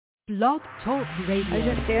Blog Talk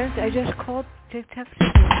Radio. I just called to text.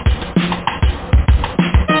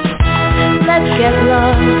 Let's get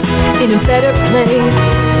lost in a better place.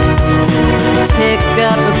 Pick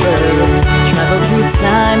up a book, travel through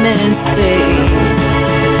time and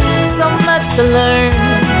space. So much to learn,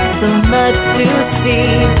 so much to see.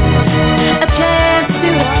 A chance to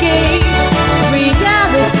escape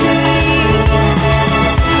reality.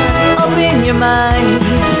 Open your mind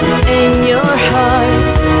and your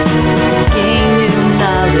heart. Gain new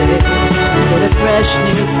knowledge, get a fresh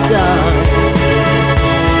new start.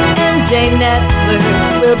 MJ Network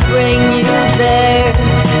will bring you there.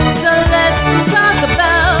 So let's talk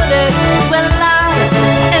about it. We're live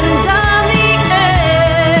and on the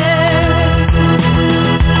air.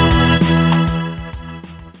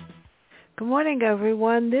 Good morning,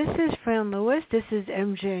 everyone. This is Fran Lewis. This is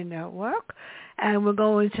MJ Network. And we're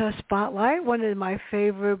going to spotlight one of my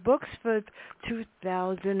favorite books for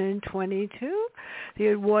 2022, the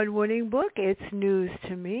award-winning book, It's News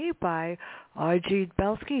to Me by R.G.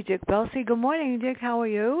 Belsky. Dick Belsky. Good morning, Dick. How are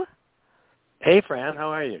you? Hey, Fran. How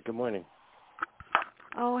are you? Good morning.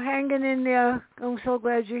 Oh, hanging in there. I'm so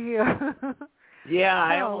glad you're here. Yeah,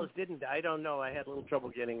 I almost didn't. I don't know. I had a little trouble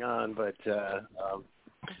getting on, but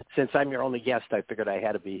since I'm your only guest, I figured I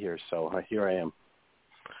had to be here, so here I am.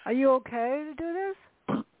 Are you okay to do this?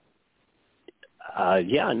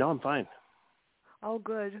 Yeah, no, I'm fine. Oh,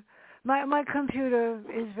 good. My computer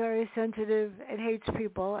is very sensitive. It hates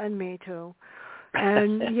people, and me too.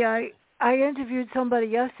 And yeah, I interviewed somebody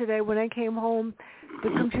yesterday. When I came home, the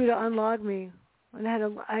computer unlocked me, and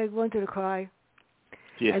I wanted to cry.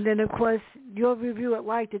 Yeah. And then, of course, your review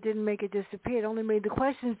it didn't make it disappear. It only made the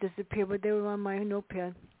questions disappear, but they were on my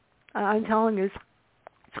notepad. I'm telling you,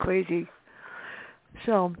 it's crazy.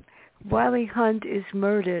 So, Riley Hunt is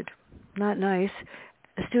murdered. Not nice.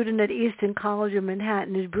 A student at Easton College in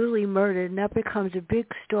Manhattan is brutally murdered, and that becomes a big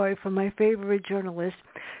story for my favorite journalist,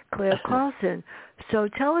 Claire Carlson. So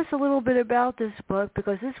tell us a little bit about this book,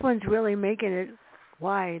 because this one's really making it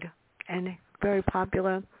wide and very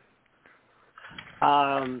popular.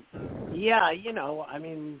 Yeah, I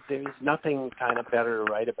mean, there's nothing kind of better to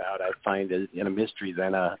write about, I find, in a mystery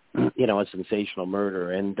than a sensational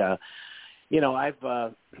murder. And, I've,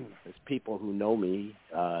 as people who know me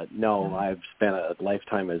know, I've spent a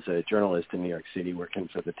lifetime as a journalist in New York City, working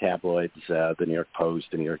for the tabloids, the New York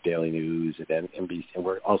Post, the New York Daily News, and NBC, and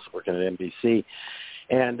we're also working at NBC.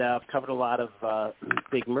 And I've covered a lot of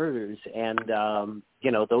big murders, and,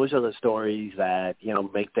 those are the stories that,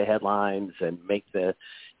 make the headlines and make the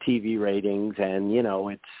TV ratings, and,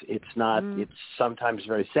 it's not, it's sometimes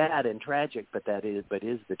very sad and tragic, but is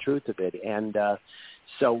the truth of it. And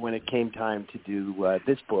so when it came time to do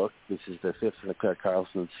this book, this is the fifth in the Claire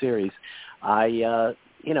Carlson series, I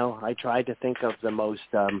tried to think of the most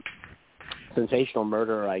sensational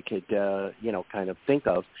murder I could, kind of think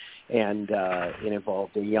of. And it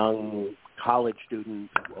involved a young college student,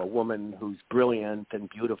 a woman who's brilliant and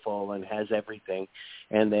beautiful and has everything,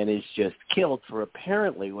 and then is just killed for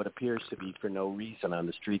apparently what appears to be for no reason on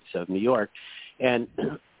the streets of New York. And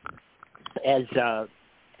as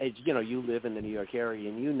you live in the New York area,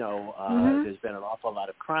 and there's been an awful lot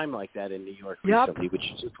of crime like that in New York recently, which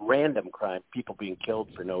is just random crime, people being killed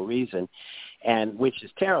for no reason, and which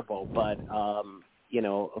is terrible. But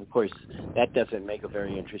of course, that doesn't make a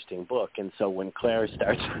very interesting book. And so when Claire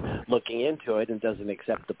starts looking into it and doesn't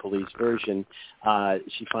accept the police version,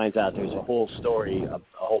 she finds out there's a whole story, a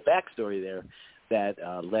whole backstory there that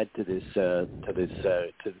led to this to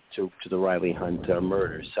the Riley Hunt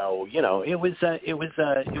murder. So it was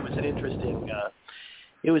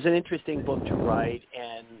an interesting book to write,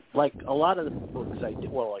 and like a lot of the books I do,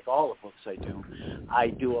 well, like all the books I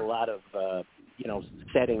do a lot of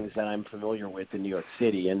settings that I'm familiar with in New York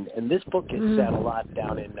City, and this book is set a lot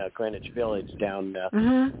down in Greenwich Village. Down,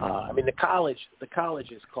 I mean, the college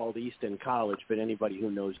is called Easton College, but anybody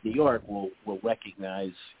who knows New York will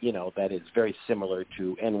recognize, that it's very similar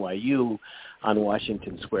to NYU on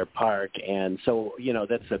Washington Square Park, and so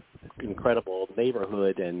that's an incredible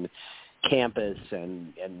neighborhood and campus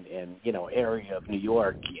and area of New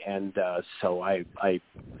York, and so I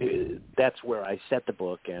that's where I set the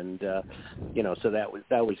book, and so that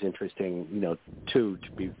was interesting, too,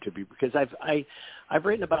 to be because I've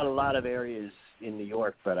written about a lot of areas in New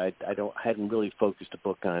York, but I hadn't really focused a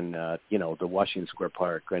book on the Washington Square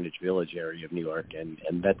Park, Greenwich Village area of New York, and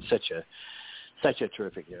that's such a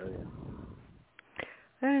terrific area.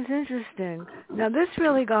 That is interesting. Now this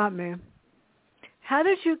really got me. How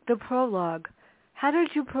did you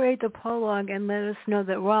create the prologue and let us know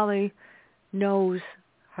that Raleigh knows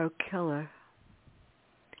her killer?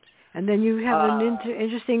 And then you have an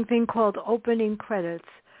interesting thing called opening credits.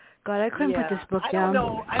 God, I couldn't put this book down.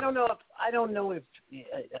 I don't know if I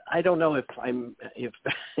don't know if I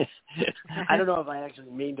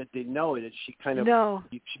actually mean that they know it. She kind of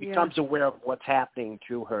she becomes aware of what's happening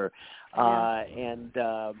to her, and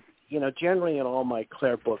generally in all my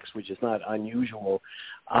Claire books, which is not unusual,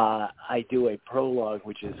 I do a prologue,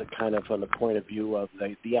 which is a kind of from the point of view of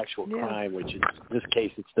the actual crime, which is, in this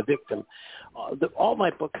case, it's the victim. All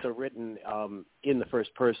my books are written in the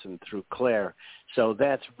first person through Claire, so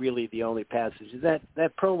that's really the only passage. That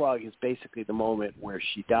prologue is basically the moment where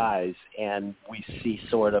she dies, and we see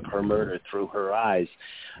sort of her murder through her eyes.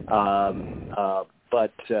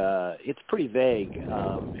 But it's pretty vague,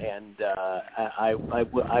 and I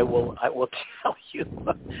will tell you.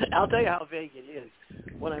 I'll tell you how vague it is.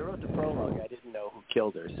 When I wrote the prologue, I didn't know who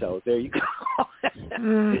killed her. So there you go.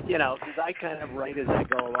 Because I kind of write as I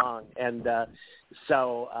go along, and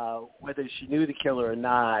so whether she knew the killer or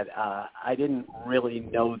not, I didn't really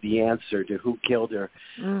know the answer to who killed her,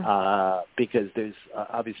 because there's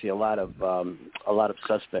obviously a lot of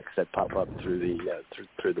suspects that pop up through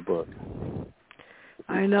the book.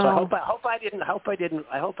 I know. So I hope I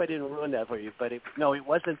didn't ruin that for you. But it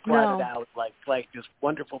wasn't plotted out like this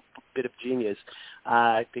wonderful bit of genius,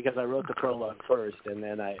 because I wrote the prologue first, and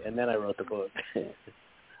then I wrote the book.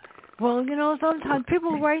 Well, sometimes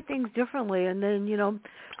people write things differently, and then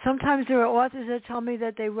sometimes there are authors that tell me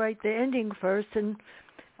that they write the ending first, and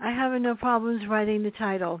I have no problems writing the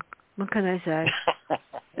title. What can I say?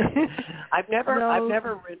 I've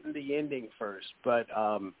never written the ending first, but.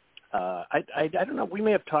 I don't know. We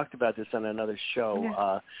may have talked about this on another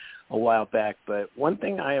show a while back, but one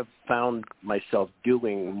thing I have found myself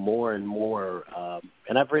doing more and more,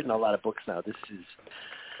 and I've written a lot of books now. This is,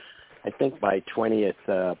 I think, my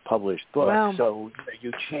 20th published book. Wow. So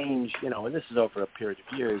you change, and this is over a period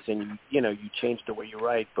of years, and you change the way you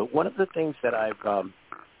write. But one of the things that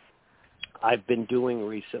I've been doing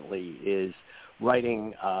recently is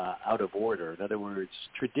writing out of order. In other words,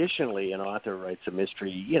 traditionally an author writes a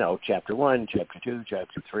mystery, chapter 1, chapter 2,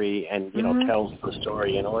 chapter 3, and, tells the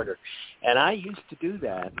story in order. And I used to do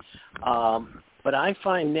that. But I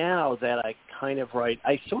find now that I kind of write,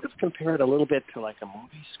 I sort of compare it a little bit to like a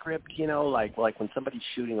movie script, like when somebody's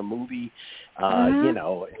shooting a movie,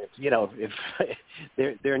 if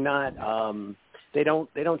they're not, they don't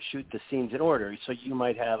shoot the scenes in order. So you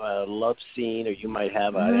might have a love scene, or you might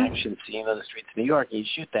have an action scene on the streets of New York, and you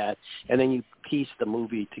shoot that, and then you piece the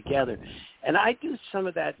movie together. And I do some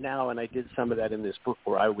of that now, and I did some of that in this book,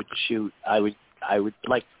 where I would shoot. I would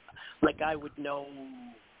like I would know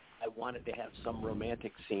I wanted to have some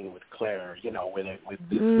romantic scene with Claire, with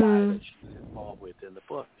this guy that she's involved with in the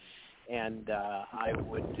book. And I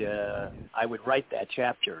would write that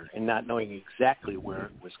chapter, and not knowing exactly where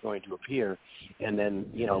it was going to appear, and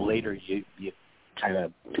then later you kind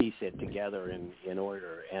of piece it together in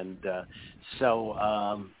order, and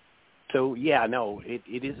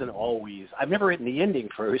it isn't always. I've never written the ending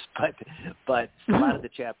first, but a lot of the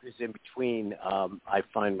chapters in between, I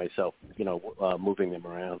find myself moving them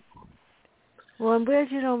around. Well, I'm glad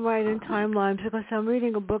you don't write in timelines, because I'm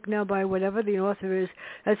reading a book now by whatever the author is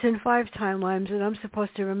that's in 5 timelines, and I'm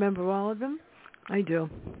supposed to remember all of them. I do.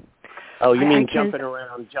 Oh, you mean jumping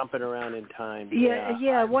around in time?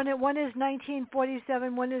 Yeah. One is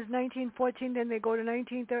 1947, one is 1914, then they go to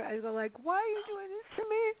 1930. I go like, why are you doing this to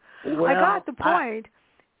me? Well, I got the point.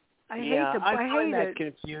 I find that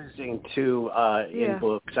confusing too in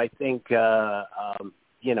books. I think I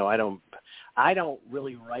don't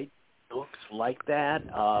really write books like that.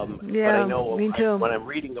 But I know when I'm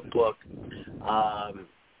reading a book,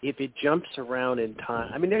 if it jumps around in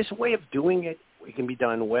time, I mean, there's a way of doing it. It can be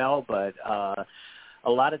done well, but a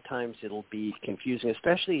lot of times it'll be confusing,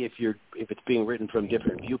 especially if it's being written from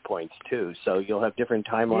different viewpoints too. So you'll have different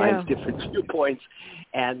timelines, different viewpoints,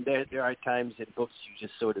 and there are times in books you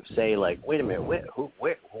just sort of say like, wait a minute, where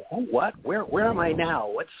am I now?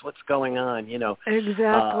 What's going on?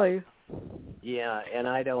 Exactly. And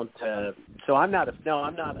I don't. So I'm not a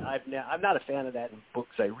fan of that in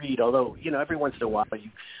books I read. Although every once in a while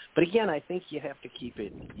but again, I think you have to keep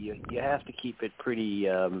it. You have to keep it pretty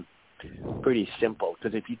simple,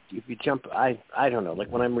 because if you jump, I don't know.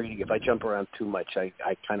 Like when I'm reading, if I jump around too much, I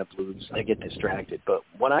kind of lose. I get distracted. But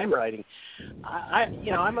when I'm writing,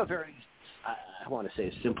 I'm a very, I want to say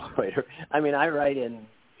a simple writer. I mean, I write in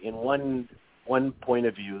one point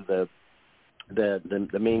of view, the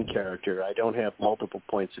the main character. I don't have multiple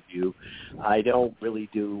points of view. I don't really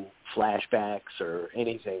do flashbacks or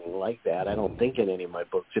anything like that. I don't think in any of my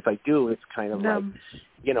books. If I do, it's kind of like,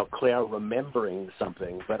 Claire remembering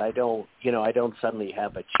something, but I don't suddenly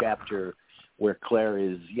have a chapter where Claire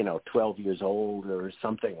is, 12 years old or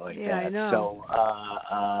something like that. I know. So,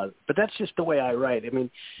 but that's just the way I write. I mean,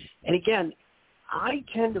 and again, I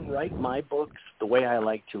tend to write my books the way I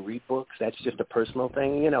like to read books. That's just a personal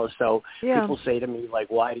thing, So people say to me,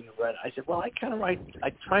 like, why do you write? I said, well, I try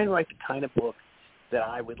and write the kind of book that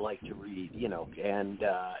I would like to read, and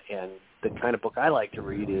the kind of book I like to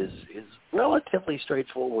read is relatively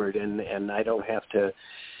straightforward, and I don't have to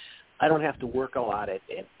work a lot at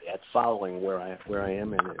following where I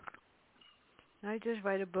am in it. I just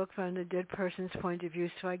write a book from the dead person's point of view,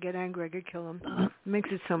 so I get angry, I could kill him. It makes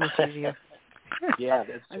it so much easier. Yeah,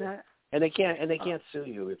 that's true. And they can't sue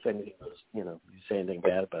you if anything goes, you say anything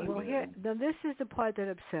bad about it. Well, now this is the part that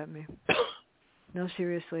upset me. No,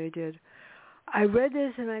 seriously, I did. I read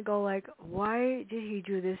this and I go like, why did he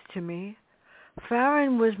do this to me?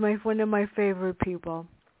 Farron was one of my favorite people.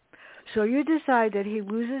 So you decide that he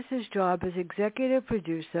loses his job as executive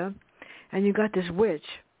producer, and you got this witch.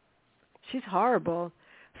 She's horrible,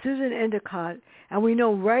 Susan Endicott, and we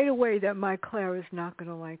know right away that my Claire is not going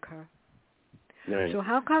to like her. Right. So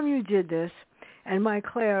how come you did this? And my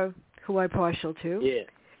Claire, who I'm partial to,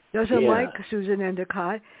 doesn't like Susan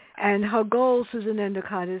Endicott, and her goal, Susan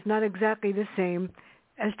Endicott, is not exactly the same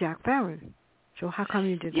as Jack Farron. So how come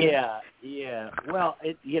you did that? Yeah. Well,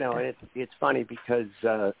 it's funny because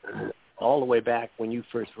all the way back when you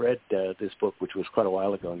first read this book, which was quite a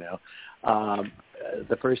while ago now,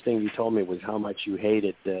 the first thing you told me was how much you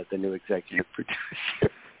hated the new executive producer.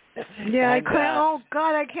 Yeah, oh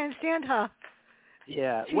God, I can't stand her.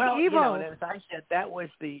 Yeah, she's well, evil. And as I said, that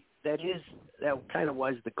kind of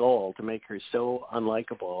was the goal, to make her so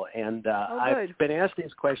unlikable. And I've been asked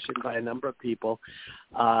this question by a number of people.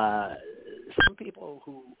 Some people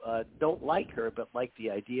who don't like her but like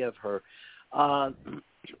the idea of her. I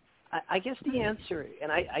guess the answer,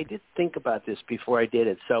 and I did think about this before I did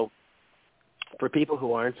it. So, for people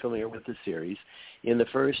who aren't familiar with the series, in the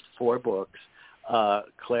first 4 books,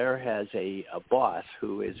 Claire has a boss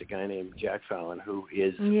who is a guy named Jack Fallon, who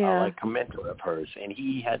is like a mentor of hers, and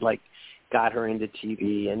he had got her into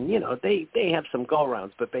TV, and they have some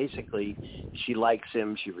go-arounds, but basically she likes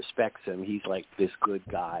him, she respects him, he's like this good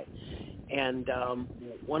guy. And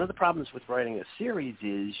one of the problems with writing a series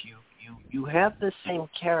is you have the same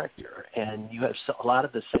character, and you have a lot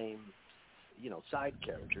of the same side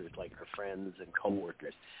characters like her friends and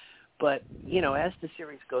coworkers. But, as the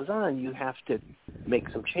series goes on, you have to make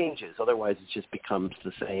some changes. Otherwise, it just becomes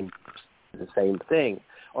the same thing.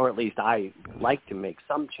 Or at least I like to make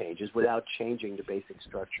some changes without changing the basic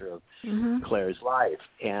structure of Claire's life.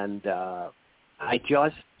 And I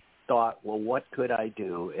just thought, well, what could I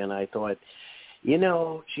do? And I thought,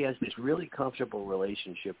 she has this really comfortable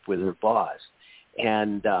relationship with her boss.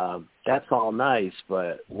 And that's all nice,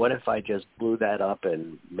 but what if I just blew that up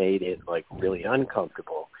and made it really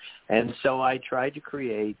uncomfortable? And so I tried to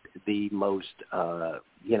create the most,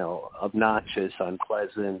 obnoxious,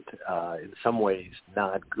 unpleasant, in some ways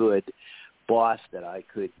not good boss that I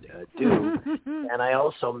could do. And I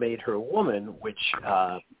also made her a woman, which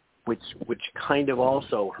kind of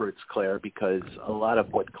also hurts Claire, because a lot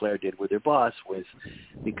of what Claire did with her boss was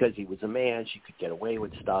because he was a man, she could get away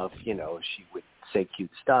with stuff. She would say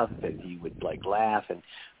cute stuff and he would laugh. And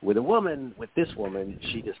with this woman,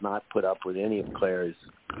 she does not put up with any of Claire's,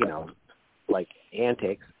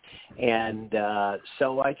 antics. And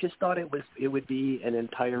so I just thought it would be an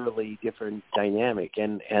entirely different dynamic.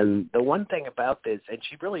 And the one thing about this, and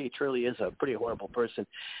she really truly is a pretty horrible person,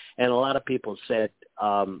 and a lot of people said,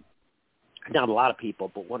 not a lot of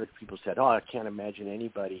people, but one or two people said, I can't imagine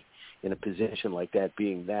anybody in a position like that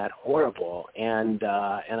being that horrible. And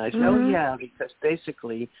I said, yeah, because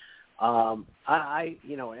basically, I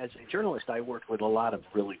as a journalist, I worked with a lot of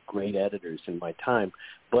really great editors in my time,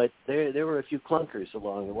 but there were a few clunkers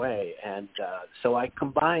along the way. And so I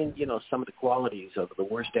combined, some of the qualities of the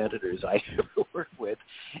worst editors I ever worked with,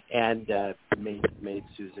 and made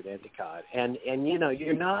Susan Endicott. And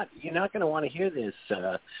you're not going to want to hear this,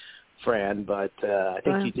 Fran, but I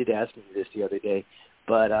think you did ask me this the other day.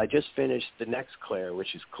 But I just finished the next Claire,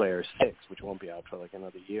 which is Claire 6, which won't be out for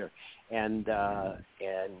another year, and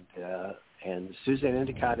Susan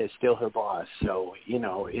Endicott is still her boss. So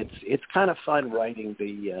it's kind of fun writing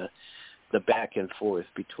the back and forth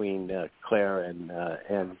between Claire and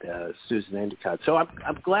Susan Endicott. So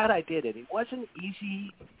I'm glad I did it. It wasn't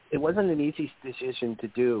easy. It wasn't an easy decision to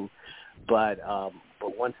do, but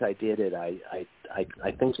but once I did it, I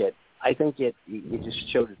think it just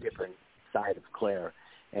showed a different side of Claire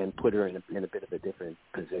and put her in a bit of a different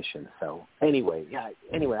position. So anyway, I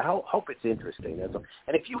hope it's interesting. And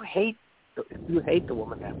if you hate the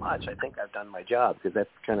woman that much, I think I've done my job, because that's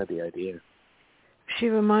kind of the idea. She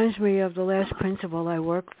reminds me of the last principal I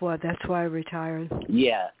worked for. That's why I retired.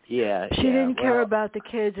 Yeah. She didn't care about the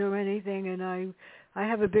kids or anything, and I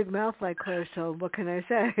have a big mouth like Claire, so what can I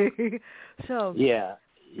say? So yeah.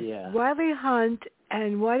 Riley Hunt,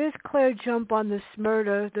 and why does Claire jump on this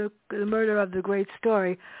murder, the murder of the great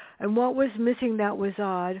story, and what was missing that was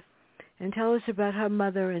odd? And tell us about her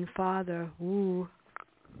mother and father. Ooh.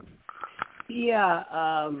 Yeah.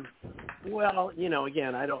 Well,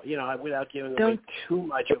 again, I don't, without giving away too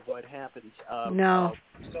much of what happens. No.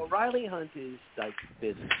 So Riley Hunt is like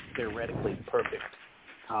this theoretically perfect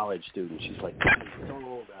college student. She's like 20 years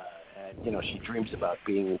old. And, she dreams about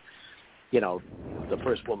being, the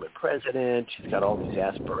first woman president. She's got all these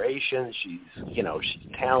aspirations. She's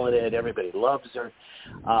talented. Everybody loves her,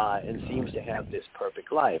 and seems to have this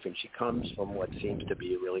perfect life. And she comes from what seems to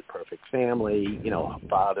be a really perfect family,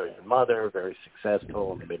 father and mother, very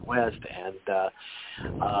successful in the Midwest. And,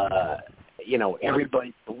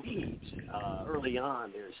 everybody believes early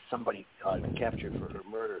on there's somebody captured for her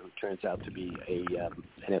murder who turns out to be a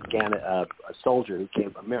soldier who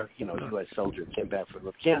came, a U.S. soldier who came back from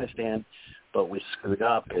Afghanistan, but was screwed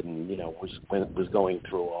up and was going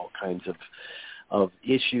through all kinds of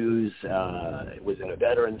issues. Was in a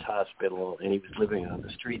veterans hospital, and he was living on the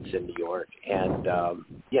streets in New York. And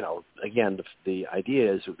again, the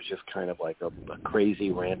idea is it was just kind of like a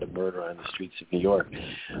crazy random murder on the streets of New York.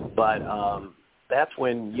 But that's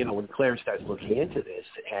when when Claire starts looking into this,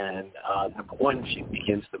 and number one, she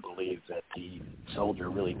begins to believe that the soldier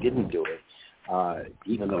really didn't do it.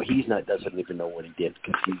 Even though doesn't even know what he did,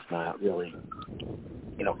 because he's not really,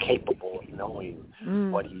 capable of knowing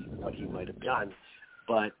what he might have done.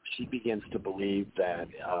 But she begins to believe that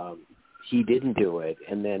he didn't do it,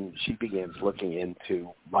 and then she begins looking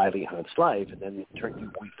into Riley Hunt's life, and then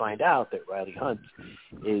we find out that Riley Hunt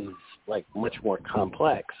is like much more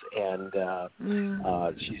complex, and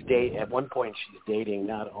at one point she's dating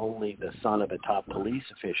not only the son of a top police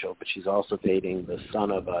official, but she's also dating the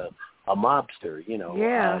son of a mobster.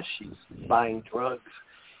 She's buying drugs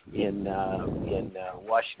in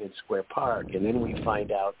Washington Square Park, and then we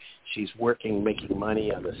find out she's making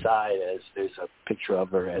money on the side, as there's a picture of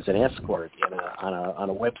her as an escort on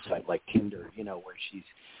a website like Tinder, where she's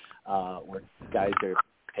where guys are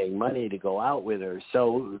paying money to go out with her.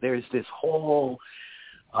 So there's this whole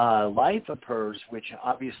life of hers, which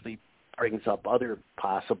obviously brings up other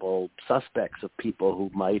possible suspects of people who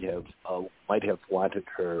might have wanted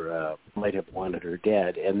her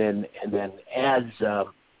dead. And then as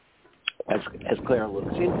Claire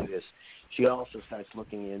looks into this, she also starts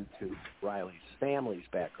looking into Riley's family's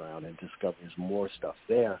background and discovers more stuff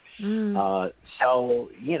there. And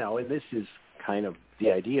this is kind of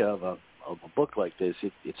the idea of a book like this.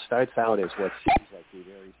 It starts out as what seems like a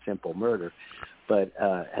very simple murder, but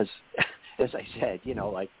as I said,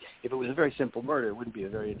 like if it was a very simple murder, it wouldn't be a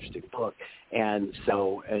very interesting book. And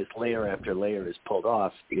so as layer after layer is pulled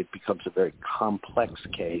off, it becomes a very complex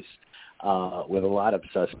case with a lot of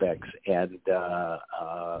suspects. And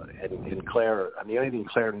Claire, the only thing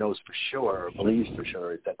Claire knows for sure, or believes for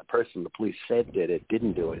sure, is that the person the police said did it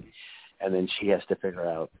didn't do it. And then she has to figure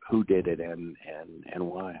out who did it and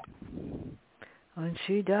why. And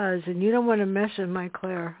she does. And you don't want to mess with my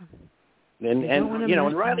Claire.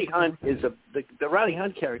 And Riley Hunt is the Riley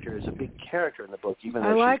Hunt character is a big character in the book, even though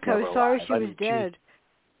I like her. Sorry alive. she was dead.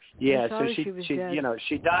 So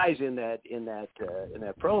she dies in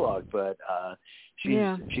that prologue, but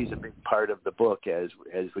she's a big part of the book as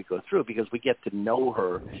we go through, because we get to know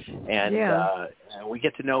her, and we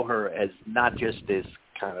get to know her as not just this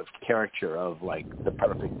kind of caricature of like the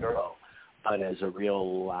perfect girl, but as a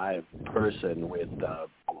real live person with a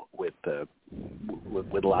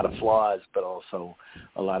lot of flaws, but also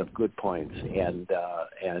a lot of good points, and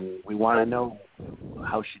we want to know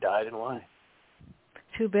how she died and why.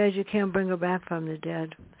 Too bad you can't bring her back from the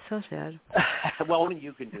dead. So sad. Well, only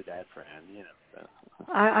you can do that, Fran.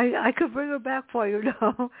 I could bring her back for you,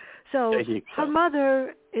 no. So her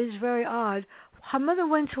mother is very odd. Her mother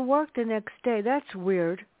went to work the next day. That's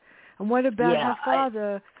weird. And what about her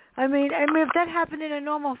father? I mean, if that happened in a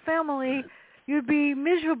normal family, you'd be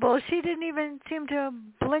miserable. She didn't even seem to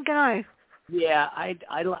blink an eye. Yeah, I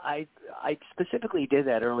specifically did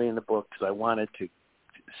that early in the book because I wanted to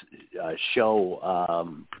show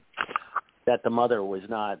that the mother was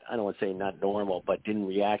not, I don't want to say not normal, but didn't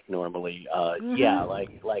react normally.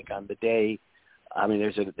 Like on the day I mean,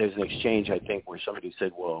 there's an exchange, I think, where somebody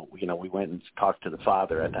said, well, you know, we went and talked to the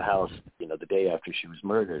father at the house, you know, the day after she was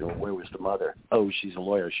murdered. Or where was the mother? Oh, she's a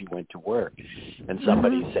lawyer. She went to work. And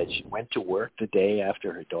somebody said she went to work the day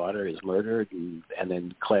after her daughter is murdered. And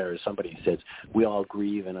then Claire, somebody says, we all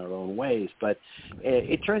grieve in our own ways. But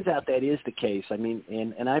it turns out that is the case. I mean,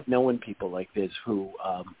 and I've known people like this who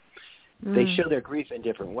they show their grief in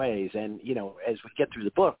different ways. And, you know, as we get through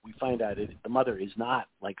the book, we find out the mother is not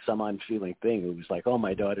like some unfeeling thing who's like, oh,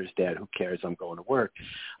 my daughter's dead. Who cares? I'm going to work.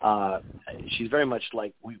 She's very much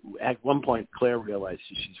like, at one point, Claire realized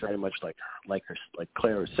she's very much like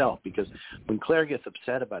Claire herself, because when Claire gets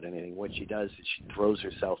upset about anything, what she does is she throws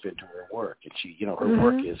herself into her work. And she, you know, her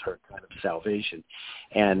work is her kind of salvation.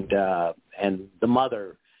 And the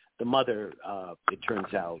mother, it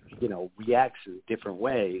turns out, you know, reacts in different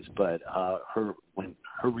ways, but her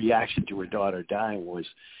reaction to her daughter dying was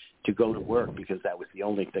to go to work, because that was the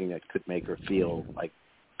only thing that could make her feel like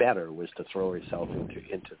better, was to throw herself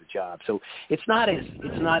into the job. So it's not as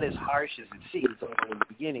harsh as it seems. Although in the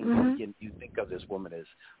beginning, you think of this woman as,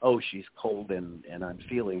 oh, she's cold and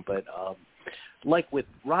unfeeling, but like with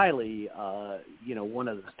Riley, you know, one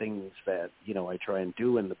of the things that, you know, I try and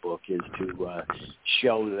do in the book is to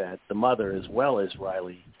show that the mother, as well as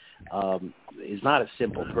Riley, is not a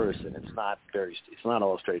simple person. It's not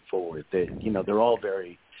all straightforward. They're all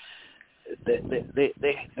very,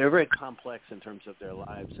 they're very complex in terms of their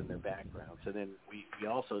lives and their backgrounds. And then we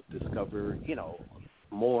also discover, you know,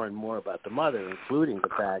 more and more about the mother, including the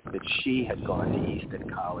fact that she had gone to Easton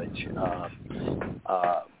College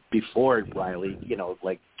before Riley, you know,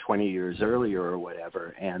 like 20 years earlier or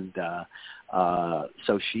whatever. And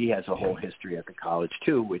so she has a whole history at the college,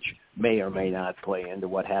 too, which may or may not play into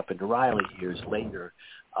what happened to Riley years later.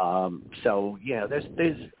 So, yeah, there's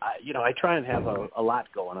you know, I try and have a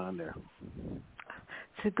lot going on there.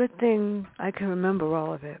 It's a good thing I can remember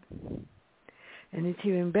all of it. And it's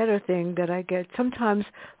even better thing that I get sometimes,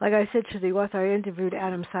 like I said to the author, I interviewed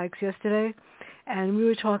Adam Sykes yesterday, and we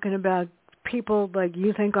were talking about people like,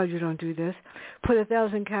 you thank God you don't do this, put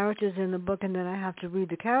 1,000 characters in the book, and then I have to read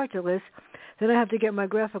the character list. Then I have to get my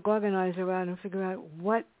graphic organizer out and figure out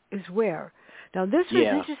what is where. Now, this was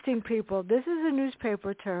interesting, people. This is a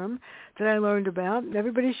newspaper term that I learned about.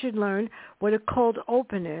 Everybody should learn what a cold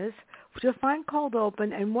open is. Define cold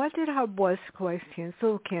open, and what did her boss, who I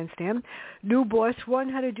still can't stand, new boss,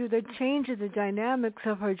 want her to do the change of the dynamics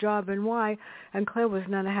of her job and why, and Claire was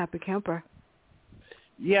not a happy camper.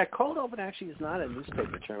 Yeah, cold open actually is not a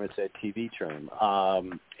newspaper term; it's a TV term,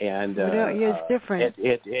 it's different.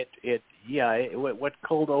 What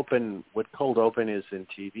cold open is in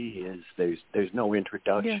TV is there's no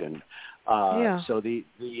introduction. So the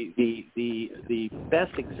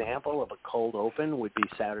best example of a cold open would be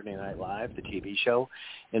Saturday Night Live, the TV show.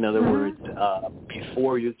 In other words,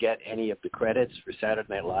 before you get any of the credits for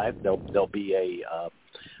Saturday Night Live, there'll be a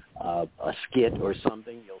skit or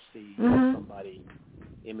something. You'll see somebody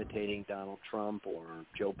imitating Donald Trump or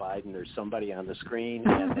Joe Biden or somebody on the screen,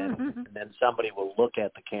 and then somebody will look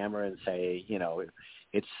at the camera and say, you know,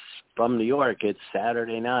 it's from New York, it's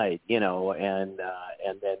Saturday night, you know, and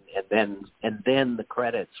then the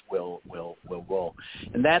credits will roll,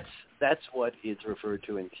 and that's what is referred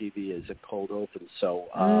to in TV as a cold open. So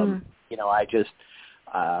you know, I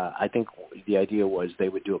think the idea was they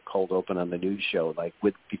would do a cold open on the news show, like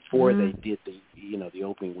before they did the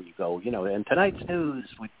opening, where you go, you know, and tonight's news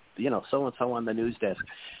with, you know, so and so on the news desk.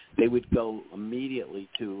 They would go immediately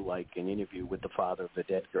to like an interview with the father of the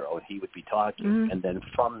dead girl, and he would be talking, and then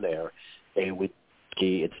from there they would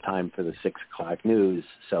see it's time for the 6 o'clock news.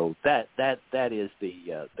 So that is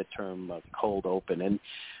the term cold open, and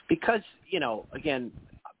because, you know, again,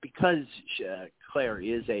 because Claire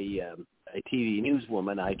is a TV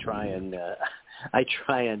newswoman, I try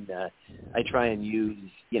and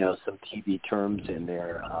use, you know, some TV terms in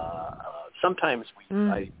there. Sometimes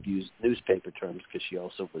I use newspaper terms because she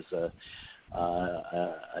also was a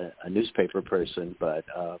newspaper person. But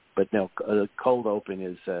no, cold open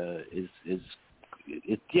is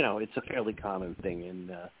you know, it's a fairly common thing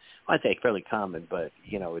in. I say fairly common, but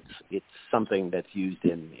you know, it's something that's used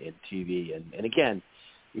in TV. And again,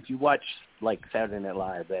 if you watch like Saturday Night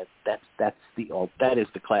Live, that is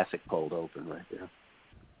the classic cold open right there.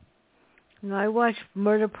 No, I watch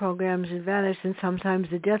murder programs and vanish, and sometimes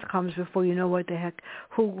the death comes before you know what the heck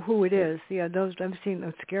who it is. Yeah, those I've seen.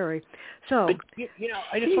 That's scary. So, but, you know,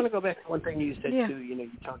 I just want to go back to one thing you said too. You know,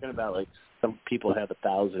 you're talking about like some people have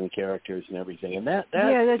 1,000 characters and everything, and that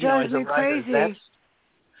drives me crazy.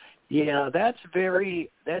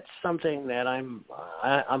 That's something that I'm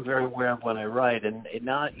very aware of when I write, and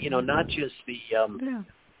not just the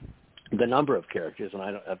the number of characters, and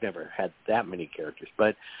I've never had that many characters,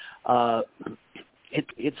 but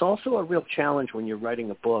it's also a real challenge when you're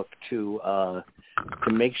writing a book to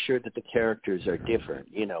make sure that the characters are different,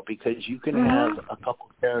 because you can have a couple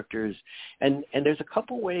characters, and there's a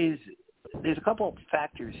couple ways. There's a couple of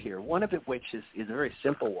factors here. One of it, which is a very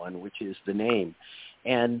simple one, which is the name.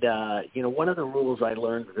 And, one of the rules I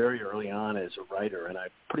learned very early on as a writer, and I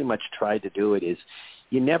pretty much tried to do it, is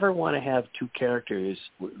you never want to have two characters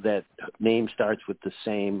that name starts with the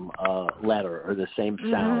same letter or the same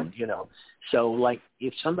sound, So, like,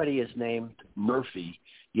 if somebody is named Murphy,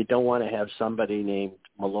 you don't want to have somebody named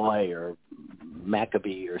Malloy or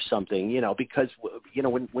Maccabee or something, because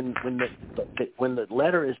when the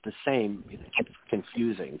letter is the same, it gets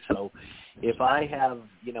confusing. So if I have,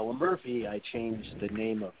 a Murphy, I change the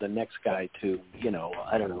name of the next guy to,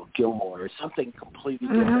 I don't know, Gilmore or something completely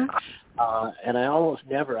different. And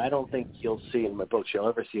I don't think you'll see in my books, you'll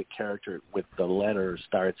ever see a character with the letter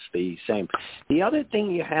starts the same. The other thing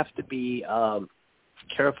you have to be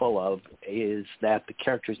careful of is that the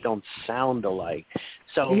characters don't sound alike.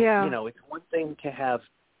 So, it's one thing to have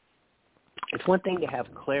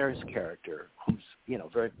Claire's character, who's,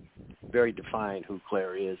 very, very defined who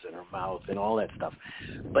Claire is and her mouth and all that stuff.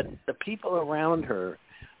 But the people around her,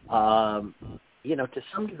 to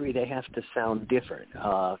some degree they have to sound different,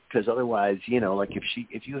 because otherwise, like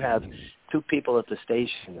if you have two people at the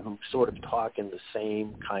station who sort of talk in the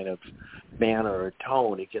same kind of manner or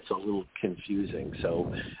tone, it gets a little confusing.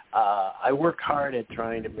 So I work hard at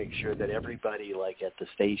trying to make sure that everybody, like at the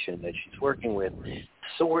station that she's working with,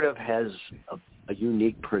 sort of has a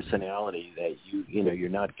unique personality that you're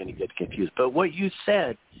not going to get confused. But what you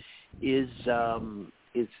said is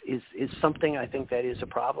something I think that is a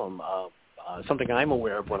problem. Something I'm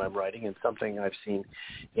aware of when I'm writing, and something I've seen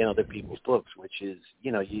in other people's books, which is,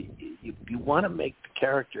 you want to make the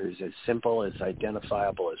characters as simple, as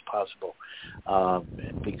identifiable as possible,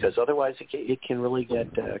 because otherwise it can really get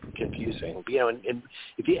confusing. And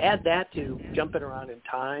if you add that to jumping around in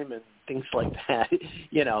time and things like that,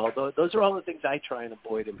 those are all the things I try and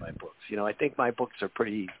avoid in my books. I think my books are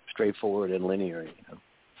pretty straightforward and linear.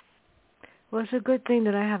 Well, it's a good thing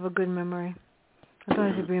that I have a good memory.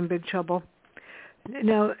 Otherwise, I'd be in big trouble.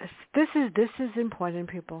 Now, this is important,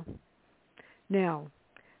 people. Now,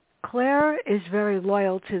 Claire is very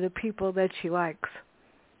loyal to the people that she likes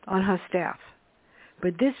on her staff.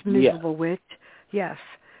 But this miserable witch, yes,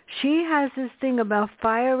 she has this thing about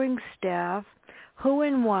firing staff, who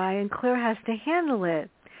and why, and Claire has to handle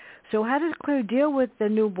it. So how does Claire deal with the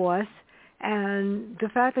new boss and the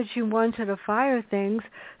fact that she wanted to fire things?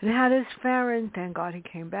 And how does Farron, thank God he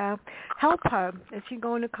came back, help her? Is she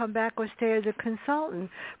going to come back or stay as a consultant?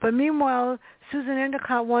 But meanwhile, Susan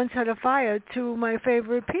Endicott wants her to fire two of my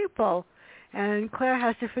favorite people. And Claire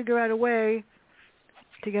has to figure out a way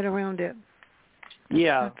to get around it.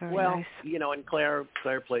 Yeah, well, nice. And Claire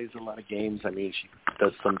plays a lot of games. I mean, she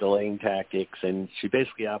does some delaying tactics, and she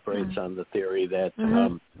basically operates on the theory that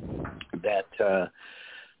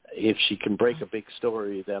if she can break a big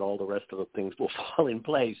story, that all the rest of the things will fall in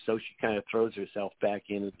place. So she kind of throws herself back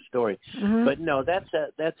into the story. But no, that's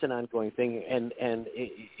an ongoing thing, and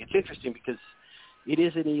it's interesting because it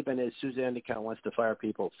isn't even as Susan Endicott wants to fire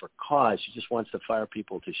people for cause. She just wants to fire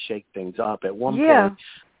people to shake things up. At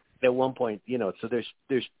one point, so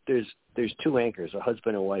there's two anchors, a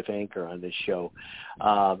husband and wife anchor on this show,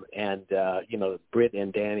 and Britt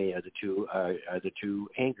and Danny are the two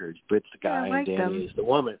anchors. Britt's the guy, and Danny is the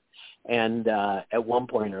woman. And at one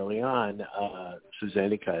point early on, Susan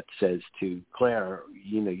Endicott says to Claire,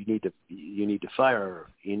 you need to fire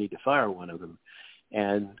one of them,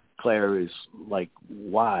 and Claire is like,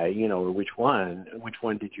 why? Or which one? Which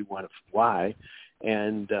one did you want to? Why?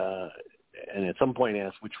 And at some point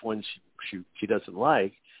asks which one she doesn't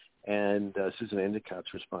like, and Susan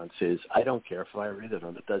Endicott's response is, I don't care, fire either of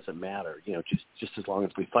them. It doesn't matter, just as long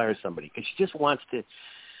as we fire somebody, because she just wants to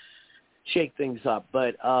shake things up.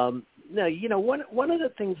 But no, one of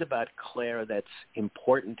the things about Claire that's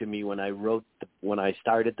important to me when I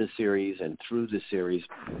started the series and through the series,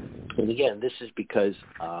 and again, this is because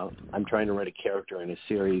I'm trying to write a character in a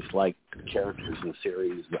series like characters in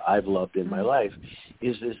series that I've loved in my life,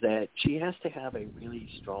 is that she has to have a really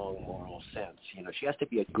strong moral sense. She has to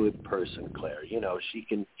be a good person, Claire. She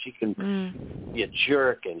can be a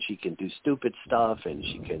jerk, and she can do stupid stuff, and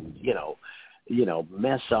she can,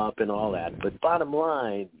 mess up and all that. But bottom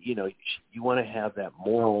line, you want to have that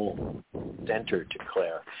moral center to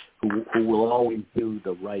Claire, who will always do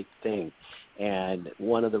the right thing. And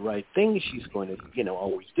one of the right things she's going to,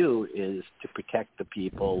 always do is to protect the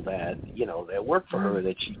people that, that work for her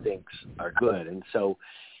that she thinks are good. And so,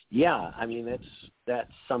 yeah, I mean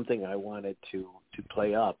that's something I wanted to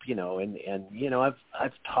play up, and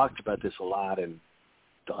I've talked about this a lot in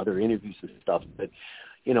other interviews and stuff, but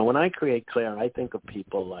when I create Claire, I think of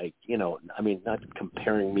people like, I mean, not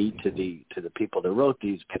comparing me to the people that wrote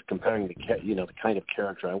these, but comparing the kind of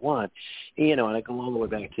character I want, and I go all the way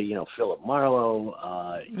back to, Philip Marlowe,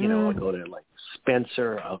 I go to like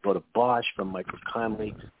Spencer, I'll go to Bosch from Michael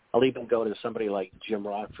Connelly, I'll even go to somebody like Jim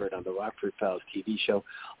Rockford on the Rockford Files TV show.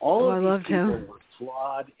 All of these people were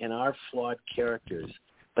flawed and are flawed characters,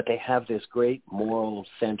 but they have this great moral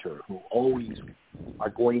center who always are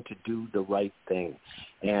going to do the right thing.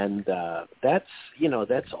 And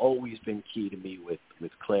that's always been key to me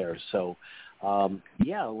with Claire. So,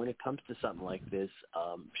 when it comes to something like this,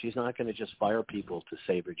 she's not going to just fire people to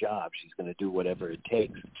save her job. She's going to do whatever it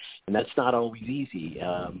takes. And that's not always easy.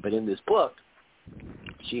 But in this book,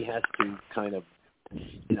 she has to kind of,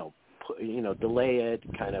 delay it,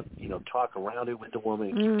 kind of, talk around it with the woman,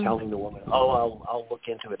 and keep telling the woman, I'll look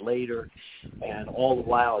into it later. And all the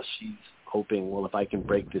while she's hoping, well, if I can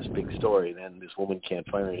break this big story, then this woman can't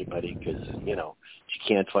fire anybody because, she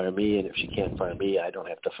can't fire me. And if she can't fire me, I don't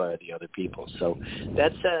have to fire the other people. So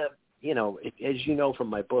that's, as you know from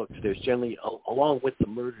my books, there's generally, along with the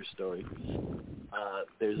murder story,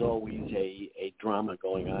 there's always a drama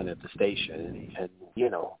going on at the station. And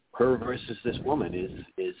her versus this woman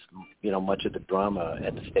is much of the drama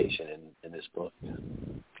at the station in this book.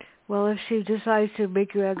 Well, if she decides to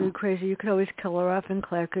make you ugly crazy, you can always kill her off, and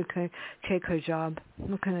Claire could take her job.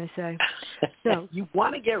 What can I say? So you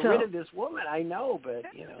want to get rid of this woman, I know, but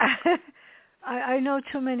I know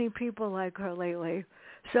too many people like her lately.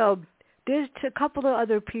 So there's a couple of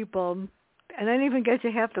other people, and I didn't even get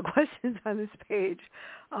to half the questions on this page.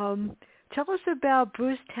 Tell us about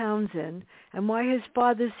Bruce Townsend and why his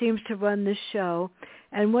father seems to run the show,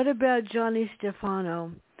 and what about Johnny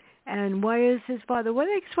Stefano? And why is his father? Why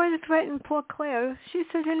they try to threaten poor Claire? She's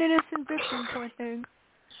such an innocent victim, poor thing.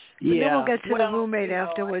 But then we'll get to the roommate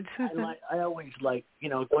afterwards. I always like,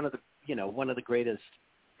 one of the greatest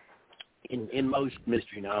in most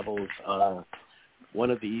mystery novels.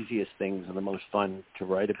 One of the easiest things and the most fun to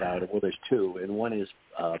write about. Well, there's two, and one is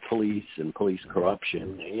police and police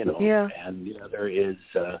corruption. And the other is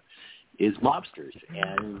mobsters,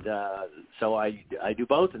 and so I do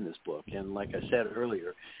both in this book. And like I said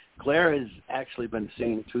earlier, Claire has actually been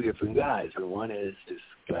seeing two different guys. And one is this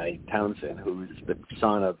guy, Townsend, who is the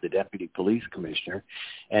son of the deputy police commissioner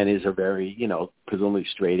and is a very, presumably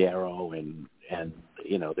straight arrow, and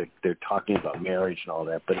they're talking about marriage and all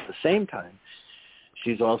that. But at the same time,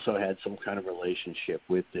 she's also had some kind of relationship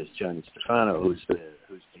with this Johnny Stefano, who's the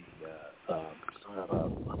son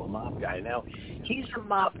of a mob guy. Now, he's a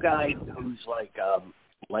mob guy who's like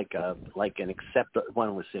an acceptable.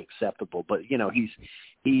 One would say acceptable, but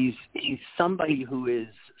he's somebody who is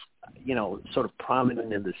sort of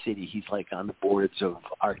prominent in the city. He's like on the boards of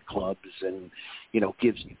art clubs and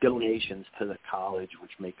gives donations to the college,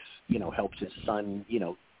 which makes helps his son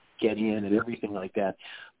get in and everything like that.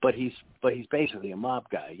 But he's basically a mob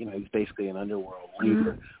guy. He's basically an underworld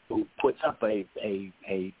leader who puts up a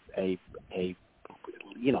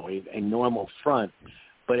normal front,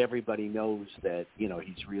 but everybody knows that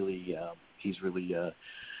he's really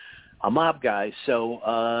a mob guy. So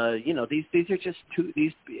these are just two.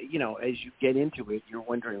 These as you get into it, you're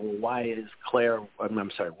wondering, well, why is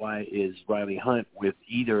Riley Hunt with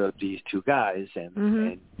either of these two guys?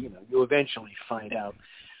 And you eventually find out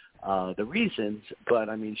the reasons, but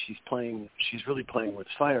I mean, she's really playing with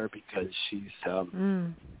fire because she's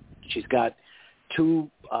got two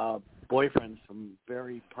boyfriends from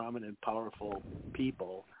very prominent, powerful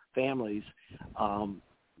families,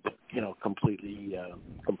 completely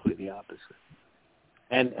opposite.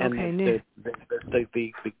 And okay,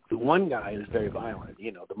 the one guy is very violent.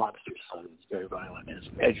 The monster's son is very violent,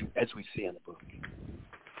 as we see in the book.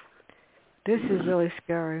 This is really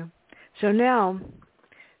scary. So now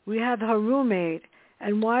we have her roommate,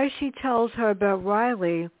 and why she tells her about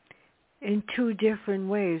Riley in two different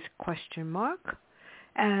ways, ?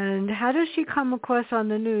 And how does she come across on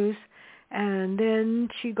the news? And then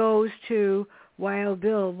she goes to Wild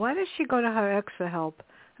Bill. Why does she go to her ex for help?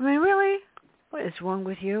 I mean, really? What is wrong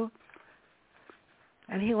with you?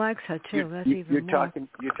 And he likes her, too. That's even more.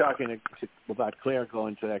 You're talking about Claire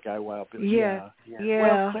going to that guy Wild Bill. Yeah.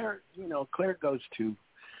 Well, Claire goes to...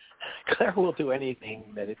 Claire will do anything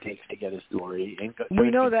that it takes to get a story. And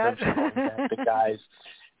we know that. The guys,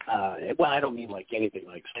 I don't mean like anything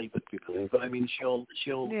like sleep with people, but I mean she'll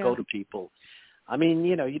go to people. I mean,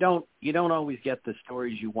 you don't always get the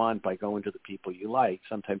stories you want by going to the people you like.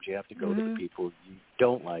 Sometimes you have to go to the people you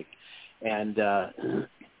don't like. And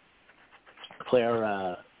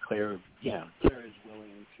Claire, Claire is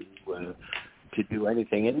willing to do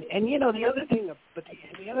anything. And you know, the other thing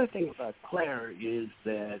about Claire is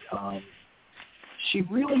that she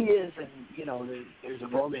really is, and you know, there's a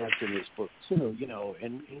romance in this book too, you know,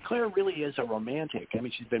 and Claire really is a romantic. I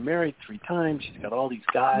mean, she's been married 3 times. She's got all these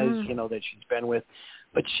guys, you know, that she's been with,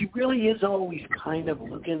 but she really is always kind of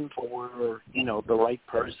looking for, you know, the right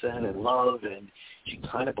person and love, and she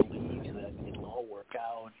kind of believes that it'll all work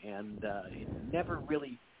out, and it never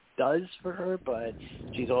really does for her, but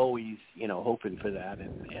she's always, you know, hoping for that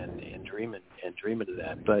and dreaming of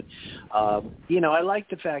that. But you know, I like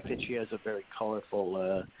the fact that she has a very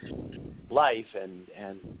colorful life and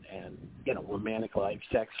you know, romantic life,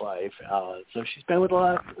 sex life. So she's been with a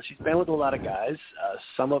lot of guys,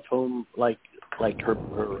 some of whom like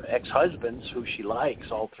her ex-husbands who she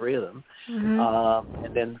likes, all 3 of them,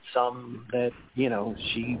 and then some that, you know,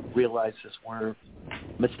 she realizes were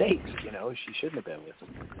mistakes. You know, she shouldn't have been with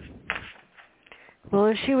them. Well,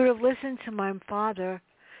 if she would have listened to my father,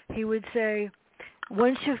 he would say,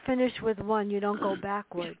 once you finish with one, you don't go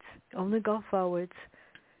backwards, only go forwards.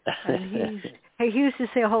 And he used to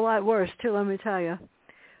say a whole lot worse too, let me tell you.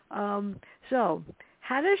 So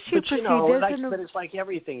how does she proceed? You know, but it's like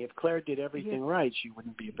everything. If Claire did everything right, she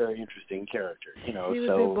wouldn't be a very interesting character. You know, she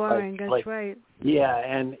would be boring. That's right. Yeah,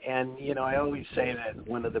 and you know, I always say that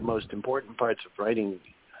one of the most important parts of writing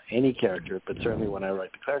any character, but certainly when I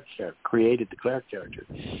write the Claire character, created the Claire character,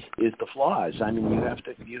 is the flaws. I mean,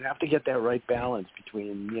 you have to get that right balance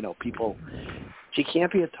between, you know, people. She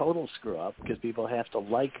can't be a total screw up because people have to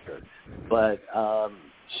like her, but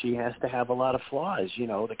she has to have a lot of flaws, you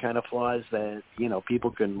know, the kind of flaws that, you know,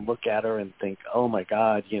 people can look at her and think, oh my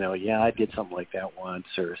God, you know, yeah, I did something like that once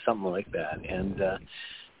or something like that. And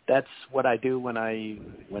that's what I do when I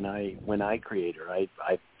create her. I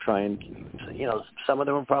try and, you know, some of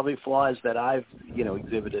them are probably flaws that I've, you know,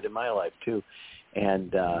 exhibited in my life too.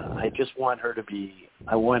 And I just want her to be,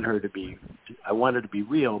 I want her to be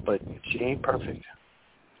real, but she ain't perfect.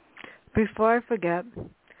 Before I forget,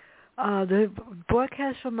 the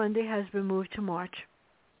broadcast for Monday has been moved to March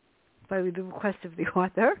by the request of the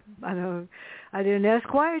author. I didn't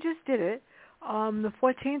ask why, I just did it. The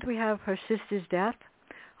 14th, we have her sister's death.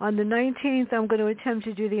 On the 19th, I'm going to attempt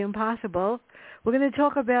to do the impossible. We're going to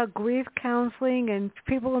talk about grief counseling and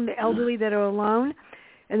people in the elderly that are alone.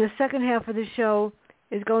 And the second half of the show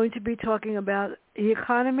is going to be talking about the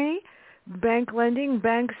economy, bank lending,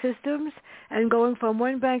 bank systems, and going from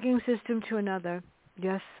one banking system to another.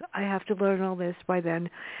 Yes, I have to learn all this by then.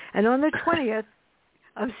 And on the 20th,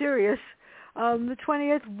 I'm serious, the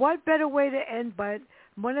 20th, what better way to end but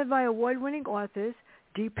one of my award-winning authors,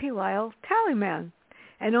 D.P. Lyle, Tallyman.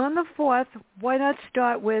 And on the 4th, why not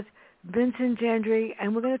start with Vincent Gentry,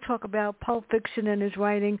 and we're going to talk about Pulp Fiction and his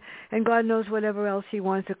writing, and God knows whatever else he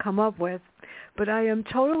wants to come up with. But I am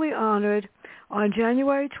totally honored. On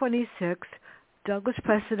January 26th, Douglas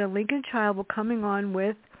Preston and Lincoln Child will coming on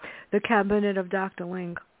with The Cabinet of Dr.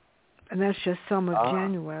 Ling. And that's just some of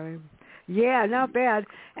January. Yeah, not bad.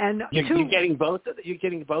 And you're getting both of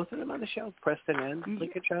them on the show, Preston and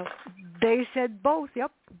Lincoln Child? They said both,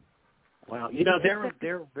 yep. Wow, you know,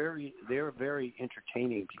 they're very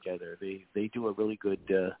entertaining together. They do a really good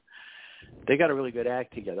they got a really good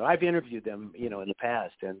act together. I've interviewed them, you know, in the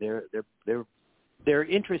past, and they're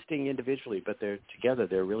interesting individually, but they're together.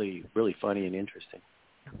 They're really funny and interesting.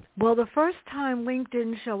 Well, the first time Link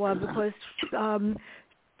didn't show up because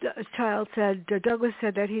Douglas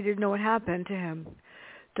said that he didn't know what happened to him.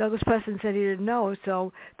 Douglas Preston said he didn't know,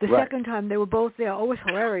 so the second time they were both there. Oh, it was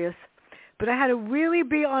hilarious. But I had to really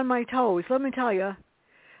be on my toes, let me tell you,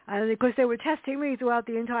 because they were testing me throughout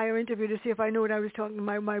the entire interview to see if I knew what I was talking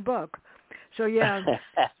about my book. So yeah,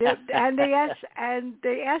 and they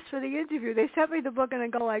asked for the interview. They sent me the book, and I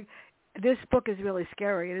go like, this book is really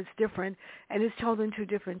scary and it's different, and it's told in 2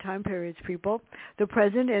 different time periods. People, the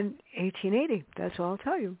present and 1880. That's all I'll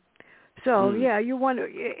tell you. So yeah, you wonder,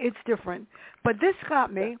 it's different. But this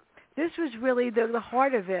got me. This was really the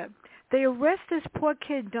heart of it. They arrest this poor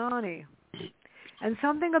kid Donnie. And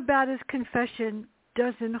something about his confession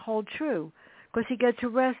doesn't hold true because he gets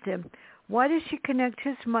arrested. Why does she connect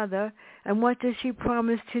his mother, and what does she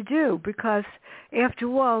promise to do? Because, after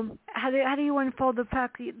all, how do you unfold the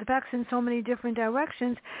facts in so many different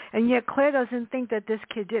directions, and yet Claire doesn't think that this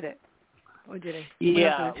kid did it? Or did he?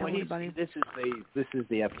 Yeah, this is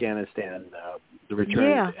the Afghanistan, the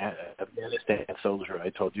returned Afghanistan soldier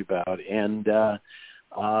I told you about. And,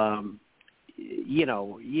 you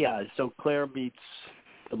know, so Claire meets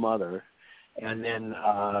the mother, and then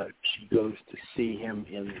she goes to see him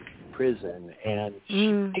in prison, and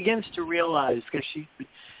she begins to realize, because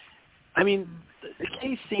I mean, the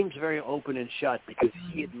case seems very open and shut because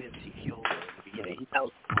he admits he killed her in the beginning. He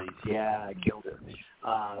tells the police, yeah, I killed her.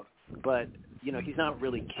 But, he's not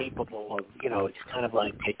really capable of, it's kind of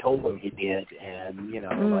like they told him he did, and,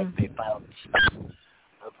 like they found stuff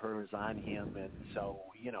of hers on him, and so,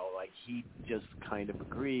 like he just kind of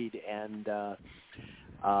agreed, and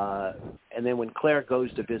then when Claire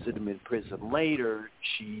goes to visit him in prison later,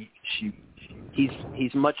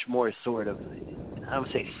 he's much more sort of, I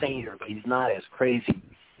would say saner, but he's not as crazy.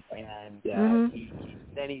 And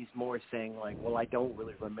then he's more saying like, well, I don't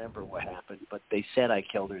really remember what happened, but they said I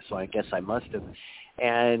killed her, so I guess I must have.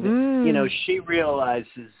 And, she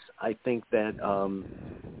realizes, I think, that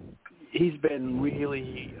he's been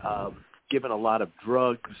really given a lot of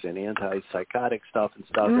drugs and antipsychotic stuff and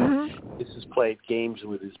stuff. And this has played games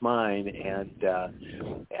with his mind.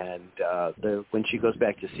 When she goes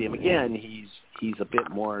back to see him again, he's a bit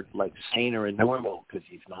more like saner and normal because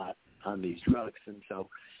he's not on these drugs. And so,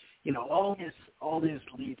 all this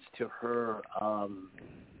leads to her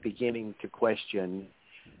beginning to question,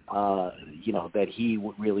 that he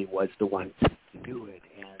really was the one to do it.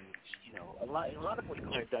 And a lot of what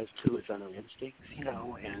Claire does too is on her instincts,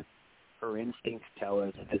 and her instincts tell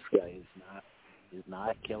her that this guy is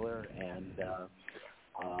not a killer, and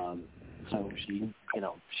so she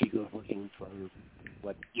goes looking for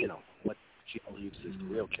what she believes is the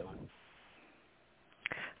real killer.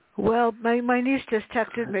 Well, my niece just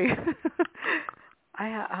texted me.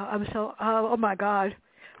 I'm so oh my God!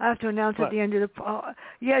 I have to announce at the end of the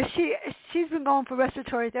she's been going for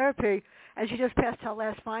respiratory therapy, and she just passed her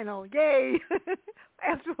last final. Yay!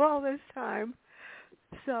 After all this time.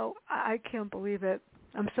 So I can't believe it.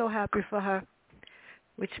 I'm so happy for her,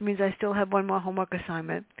 which means I still have one more homework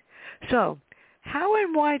assignment. So, how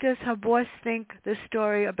and why does her boss think the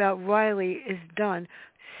story about Riley is done?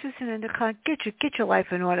 Susan Endicott, get your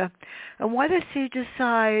life in order. And what does she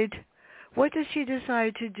decide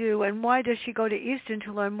to do, and why does she go to Easton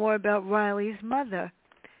to learn more about Riley's mother?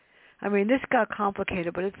 I mean, this got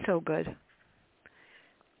complicated, but it's so good.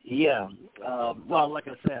 Yeah. Well, like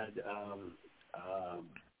I said,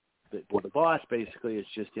 the boss basically is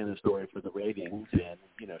just in the story for the ratings, and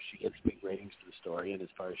she gets big ratings to the story, and as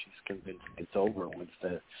far as she's convinced it's over once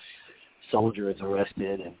the soldier is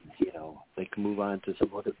arrested, and they can move on to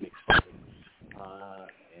some other big story.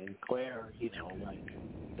 And Claire,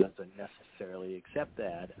 doesn't necessarily accept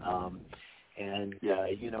that.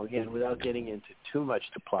 Again, without getting into too much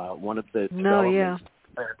to plot, one of the developments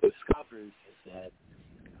Claire discovers is that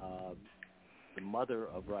the mother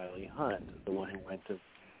of Riley Hunt, the one who went to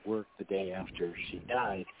work the day after she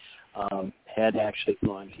died, had actually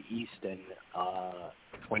gone to Easton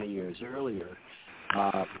 20 years earlier,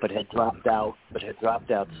 but had dropped out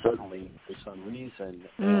suddenly for some reason,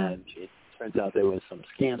 and it turns out there was some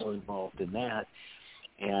scandal involved in that,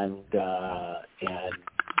 and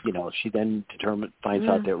she then finds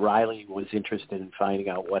out that Riley was interested in finding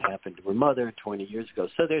out what happened to her mother 20 years ago.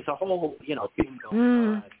 So there's a whole thing going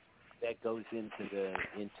on that goes into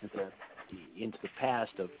the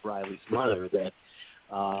past of Riley's mother that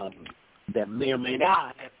may or may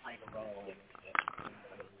not have played a role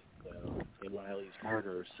in Riley's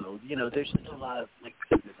murder. So there's just a lot of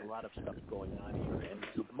there's a lot of stuff going on here, and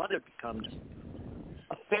so the mother becomes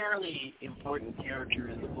a fairly important character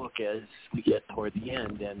in the book as we get toward the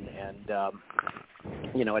end, and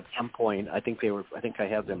at some point I think I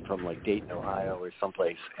have them from like Dayton, Ohio, or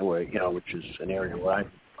someplace where which is an area where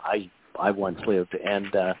I once lived,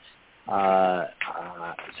 and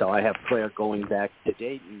so I have Claire going back to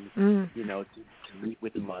Dayton, to meet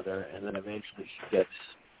with the mother, and then eventually she gets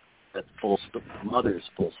that mother's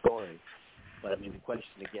full story. But I mean, the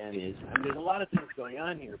question again is, there's a lot of things going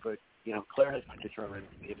on here, but Claire has to determine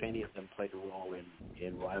if any of them played a role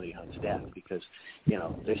in Riley Hunt's death, because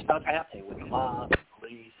there's stuff happening with the mob, and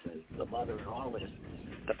police, and the mother, and all this,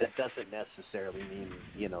 but that doesn't necessarily mean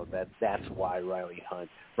that's why Riley Hunt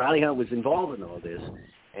was involved in all this.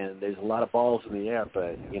 And there's a lot of balls in the air,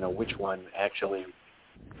 but which one actually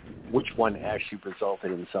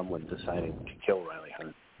resulted in someone deciding to kill Riley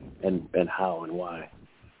Hunt, and how and why.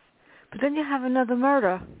 But then you have another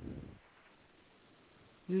murder.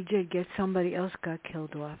 You did get somebody else got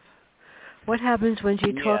killed off. What happens when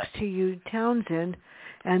she talks to you, Townsend,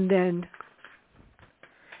 and then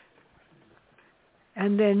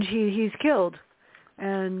he's killed?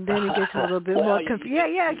 And then it gets a little bit more confused.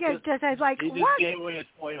 Just I was like, you what? You just gave away a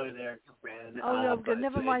spoiler there, Brandon. Oh, no,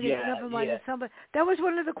 never mind. Never mind. Somebody, that was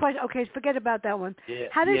one of the questions. Okay, forget about that one.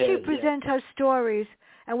 How does she present her stories?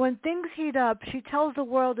 And when things heat up, she tells the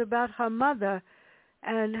world about her mother.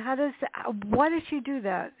 And why does she do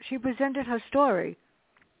that? She presented her story.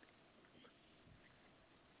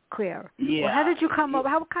 Claire? Yeah. Or how did you come up?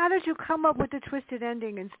 How did you come up with the twisted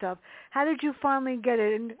ending and stuff? How did you finally get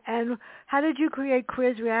it? And how did you create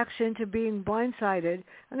Claire's reaction to being blindsided?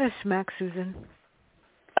 I'm gonna smack Susan.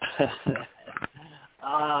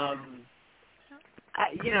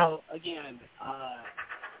 Again,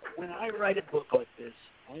 when I write a book like this,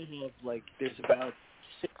 I have there's about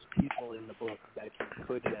 6 people in the book that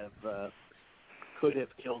could have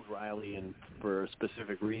killed Riley and for a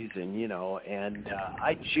specific reason, and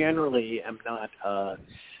I generally am not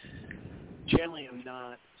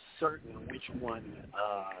certain which one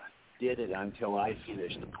did it until I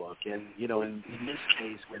finish the book. And in this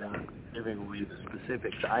case, without giving away the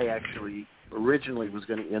specifics, I actually originally was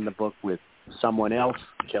going to end the book with someone else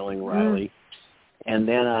killing Riley. And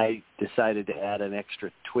then I decided to add an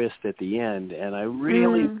extra twist at the end. And I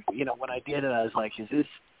really, when I did it, I was like, is this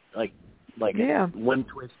one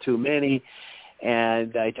twist too many?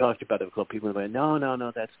 And I talked about it with a couple people went,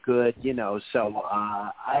 no, that's good, So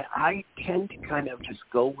I tend to kind of just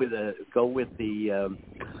go with the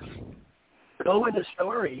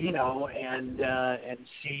story, and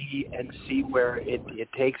see where it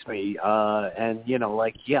takes me. In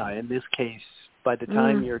this case, by the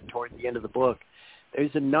time you're toward the end of the book,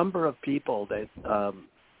 there's a number of people that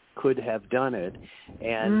could have done it,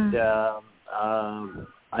 and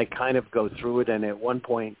I kind of go through it, and at one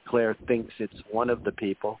point Claire thinks it's one of the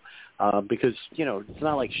people because it's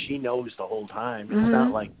not like she knows the whole time. It's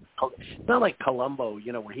not like Columbo,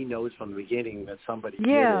 where he knows from the beginning that somebody did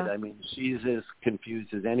it. I mean, she's as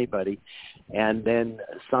confused as anybody, and then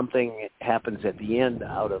something happens at the end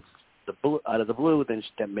out of the blue, then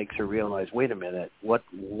that makes her realize, wait a minute, what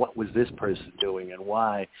was this person doing and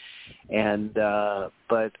why? And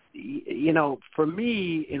but for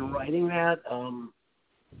me in writing that,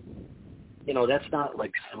 that's not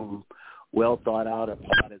like some well thought out or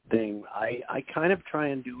plotted thing. I kind of try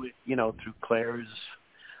and do it, through Claire's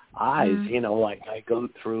eyes. I go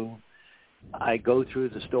through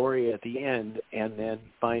the story at the end and then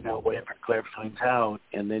find out whatever Claire finds out,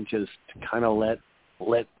 and then just kind of let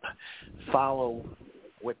follow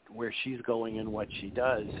where she's going and what she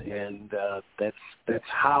does, and that's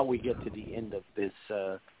how we get to the end of this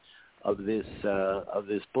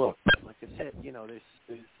book. Like I said, there's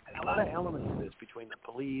a lot of elements of this between the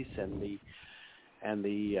police and the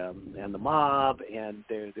mob, and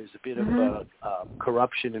there's a bit of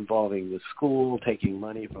corruption involving the school, taking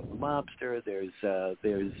money from the mobster. There's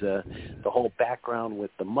the whole background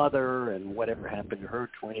with the mother and whatever happened to her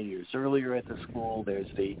 20 years earlier at the school.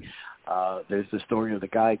 There's the story of the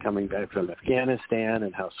guy coming back from Afghanistan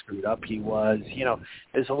and how screwed up he was.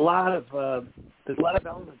 There's a lot of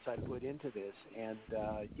elements I put into this, and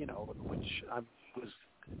which I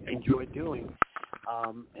enjoyed doing.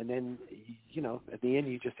 And then, at the end,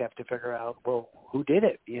 you just have to figure out, well, who did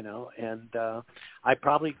it, and I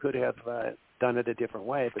probably could have done it a different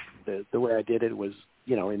way, but the way I did it was,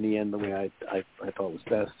 in the end, the way I thought was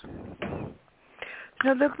best.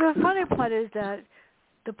 So the funny part is that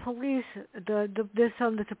the police, there's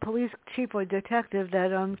the police chief or detective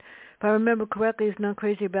that, if I remember correctly, is not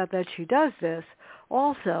crazy about that she does this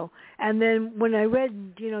also. And then when I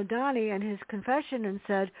read, Donnie and his confession and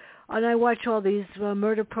said, and I watch all these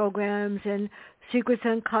murder programs and Secrets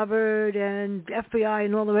Uncovered and FBI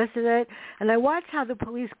and all the rest of it, and I watch how the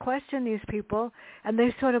police question these people, and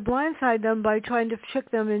they sort of blindside them by trying to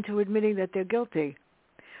trick them into admitting that they're guilty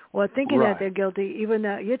or thinking that they're guilty, even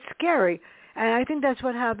though it's scary. And I think that's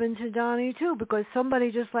what happened to Donnie, too, because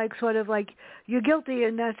somebody just sort of you're guilty,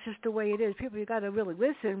 and that's just the way it is. People, you got to really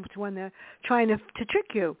listen to when they're trying to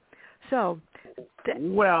trick you. So,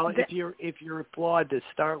 if you're flawed to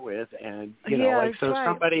start with, and if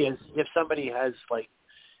somebody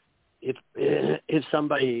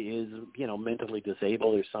is mentally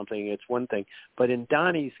disabled or something, it's one thing. But in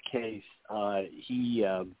Donnie's case, he's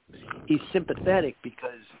sympathetic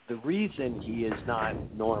because the reason he is not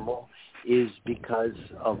normal is because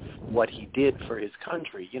of what he did for his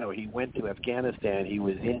country. He went to Afghanistan. He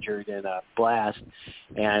was injured in a blast,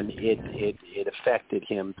 and it affected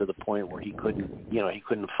him to the point where he couldn't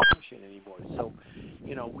function anymore. So,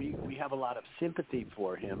 we have a lot of sympathy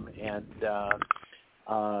for him, and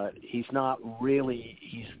he's not really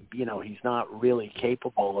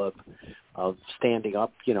capable of standing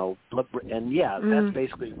up, and that's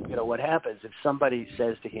basically what happens. If somebody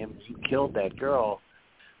says to him, "You killed that girl,"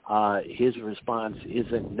 his response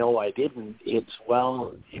isn't, "No, I didn't." It's,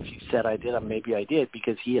 "Well, if you said I did, maybe I did,"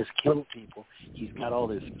 because he has killed people. He's got all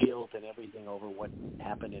this guilt and everything over what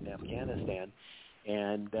happened in Afghanistan,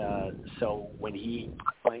 And so when he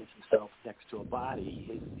finds himself next to a body,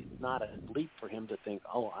 it's not a leap for him to think,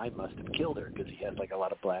 oh, I must have killed her, because he has like a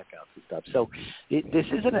lot of blackouts and stuff. So this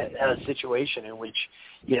isn't a situation in which,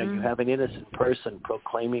 you know, you have an innocent person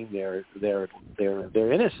proclaiming their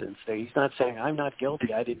innocence. He's not saying, I'm not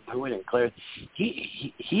guilty, I didn't do it. And Claire,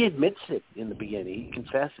 he admits it in the beginning. He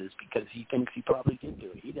confesses because he thinks he probably did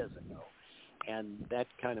do it. He doesn't know. And that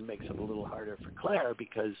kind of makes it a little harder for Claire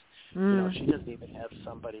because, you know, she doesn't even have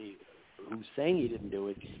somebody who's saying he didn't do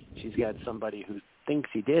it. She's got somebody who thinks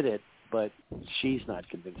he did it, but she's not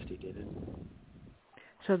convinced he did it.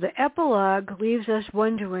 So the epilogue leaves us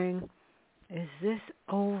wondering, is this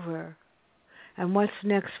over? And what's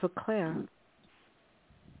next for Claire?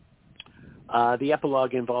 The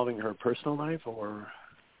epilogue involving her personal life, or?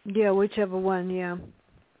 Yeah, whichever one, yeah.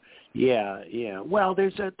 Yeah. Well,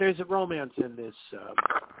 there's a romance in this.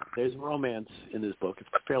 There's romance in this book. It's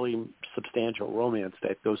a fairly substantial romance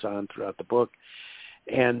that goes on throughout the book,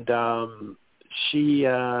 and she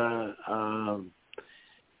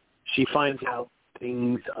finds out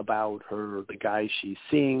things about the guy she's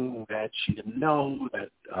seeing that she didn't know, that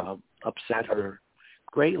upset her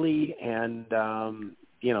greatly, and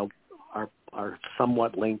you know, are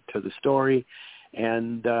somewhat linked to the story.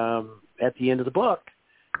 And at the end of the book,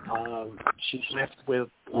 she's left with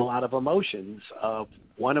a lot of emotions,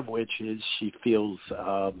 one of which is she feels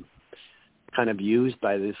kind of used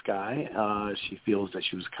by this guy. She feels that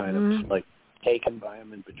she was kind of like taken by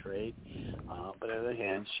him and betrayed. But on the other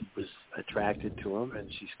hand, she was attracted to him,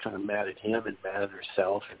 and she's kind of mad at him and mad at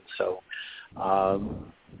herself. And so,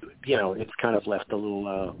 you know, it's kind of left a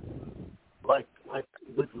little like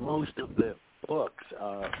with most of the books,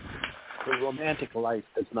 the romantic life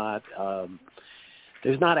does not.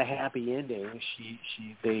 There's not a happy ending.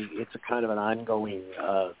 It's a kind of an ongoing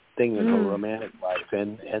thing in her romantic life,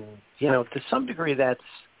 and you know, to some degree that's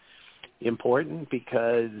important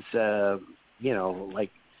because you know,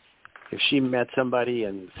 like if she met somebody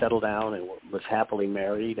and settled down and was happily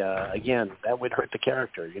married, again, that would hurt the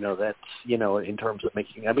character. You know, that's, you know, in terms of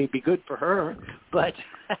making. I mean, it'd be good for her, but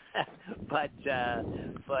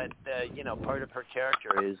you know, part of her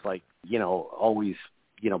character is like, you know, always,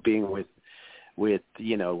 you know, being with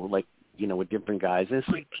you know, like, you know, with different guys. And it's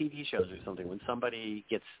like TV shows or something. When somebody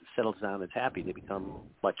settles down and is happy, they become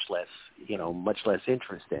much less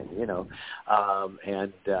interesting, you know.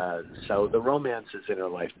 And so the romances in her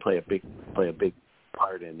life play a big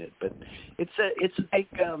part in it. But it's a big,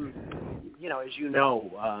 you know, as you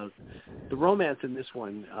know, the romance in this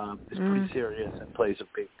one is pretty serious and plays a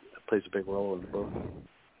big role in the book.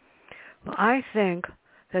 Well, I think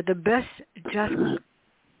that the best just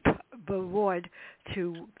reward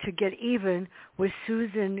to get even with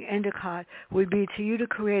Susan Endicott would be to you to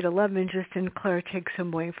create a love interest and Claire takes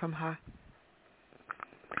him away from her.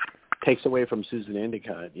 Takes away from Susan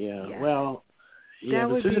Endicott, yeah. Yes. Well, yeah,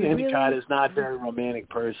 but Susan Endicott is not a very romantic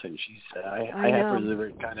person. She's I have her as a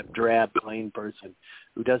very kind of drab, plain person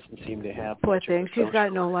who doesn't seem to have poor much thing. of a She's got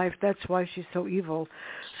social no life. life. That's why she's so evil.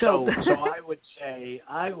 So I would say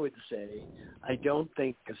I don't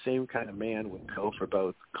think the same kind of man would go for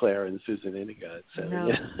both Claire and Susan Endicott. So, no.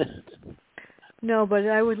 Yeah. No, but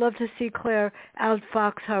I would love to see Claire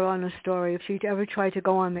outfox her on a story. If she ever tried to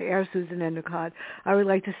go on the air, Susan Endicott, I would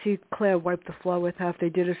like to see Claire wipe the floor with her if they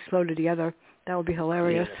did a show together. That would be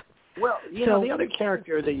hilarious. Yeah. Well, you know, the other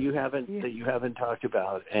character that you haven't talked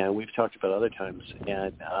about, and we've talked about other times,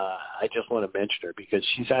 and I just want to mention her because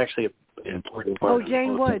she's actually an important part. Oh,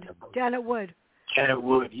 Janet Wood. Janet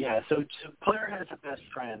Wood, yeah. So Claire has a best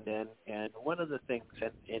friend, and one of the things,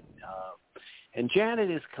 and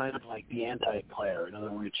Janet is kind of like the anti-Claire. In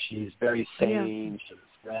other words, she's very sane, she's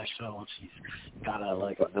rational, she's got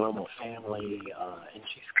a normal family, and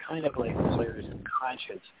she's kind of like Claire's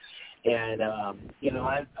conscience. And you know,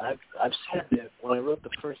 I've said that when I wrote the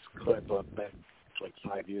first Claire book back like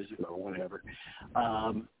 5 years ago or whatever,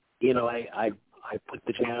 you know, I put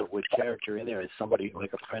the Janet Wood character in there as somebody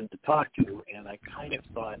like a friend to talk to, and I kind of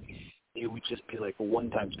thought it would just be like a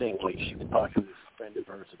one-time thing, like she was talking to this friend of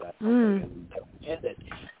hers about something and that would end it.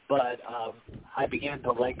 But I began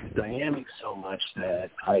to like the dynamic so much that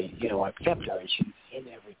I've kept her, and she's in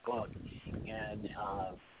every book. And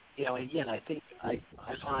you know, again, I think I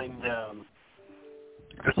find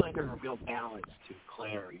there's like a real balance to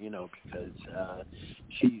Claire, you know, because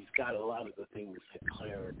she's got a lot of the things that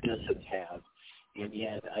Claire doesn't have. And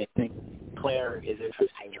yet I think Claire is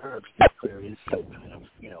interesting to her because Claire is so kind of,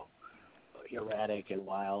 you know, erratic and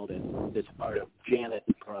wild, and this part of Janet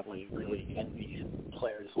probably really envies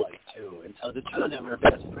Claire's life too. And so the two of them are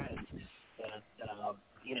best friends, and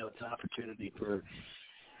you know, it's an opportunity for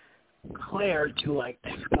Claire do like to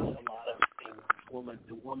discuss a lot of things woman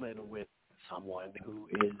to woman with someone who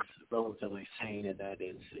is relatively sane, and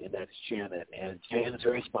that's Janet. And Janet's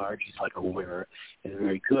very smart. She's like a lawyer and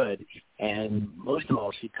very good. And most of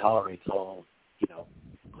all, she tolerates all,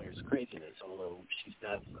 Claire's craziness. Although she's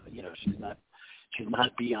not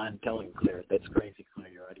beyond telling Claire, that's crazy, Claire,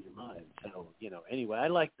 you're out of your mind. So, anyway, I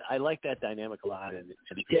like that dynamic a lot. And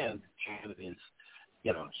again, Janet is,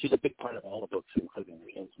 she's a big part of all the books, including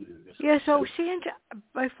this. Yeah, so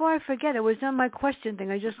before I forget, it was on my question thing.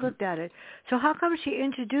 I just looked at it. So how come she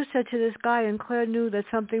introduced her to this guy and Claire knew that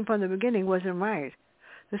something from the beginning wasn't right?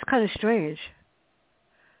 That's kind of strange.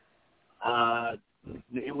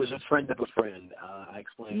 It was a friend of a friend. I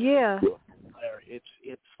explained. Yeah. Claire,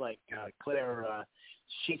 it's like Claire.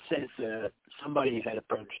 She says somebody had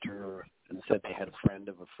approached her and said they had a friend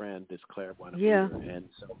of a friend, this Claire one. Yeah. And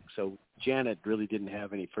so Janet really didn't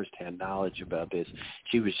have any firsthand knowledge about this.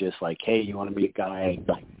 She was just like, hey, you want to meet a guy?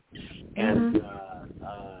 And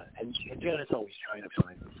and Janet's always trying to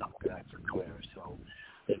find some guy for Claire, so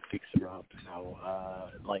they fix her up. So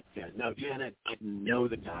no, Janet didn't know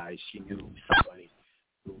the guy. She knew somebody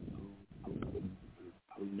who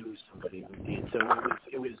knew somebody who did. So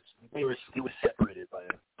it was separated by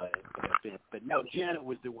a bit. But no, Janet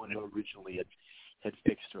was the one who originally had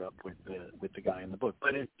fixed her up with the guy in the book.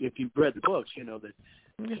 But if you've read the books, you know that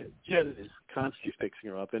Janet is constantly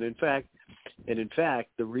fixing her up. And in fact,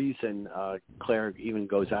 the reason Claire even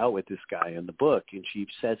goes out with this guy in the book, and she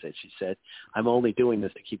says it. She said, "I'm only doing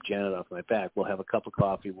this to keep Janet off my back. We'll have a cup of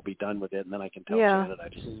coffee. We'll be done with it, and then I can tell Janet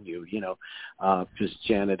I've seen you." Because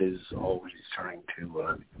Janet is always trying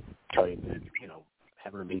to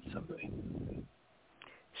have her meet somebody.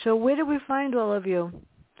 So where do we find all of you?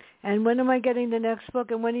 And when am I getting the next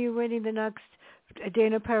book? And when are you reading the next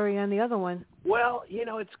Dana Perry and the other one? Well,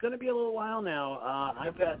 it's going to be a little while now.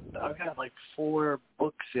 I've got like 4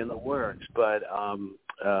 books in the works, but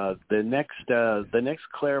the next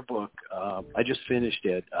Claire book, I just finished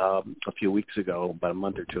it a few weeks ago, about a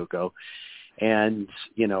month or two ago, and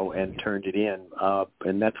turned it in,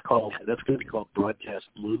 and that's going to be called Broadcast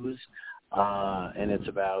Blues, and it's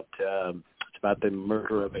about the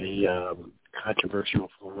murder of a controversial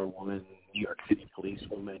former woman, New York City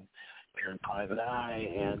policewoman, here in Private Eye,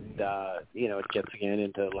 and it gets again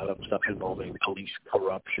into a lot of stuff involving police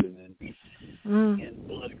corruption and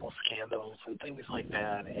political scandals and things like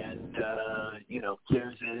that. And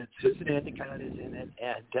Claire's in it, Susan Endicott is in it,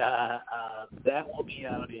 and that will be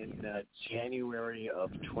out in January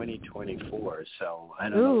of 2024. So I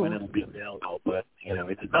don't know when it'll be available, but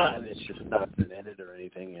it's just not been edited or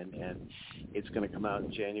anything, and it's going to come out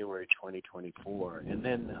in January 2024, and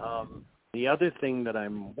then. The other thing that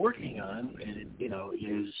I'm working on, is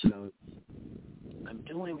I'm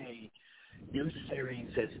doing a new series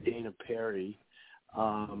as Dana Perry,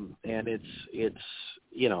 and it's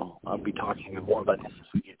I'll be talking more about this as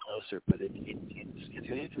we get closer, but it's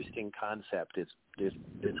an interesting concept. It's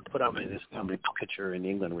put up by this company, Picture in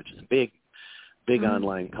England, which is a big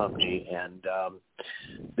online company, and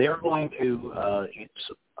they're going to.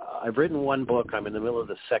 I've written 1 book. I'm in the middle of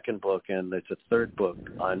the 2nd book, and it's a 3rd book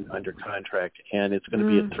under contract, and it's going to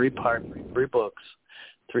be a 3-part, 3 books,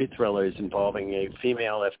 3 thrillers involving a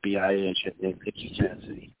female FBI agent named Nikki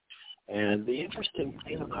Cassidy. And the interesting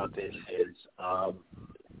thing about this is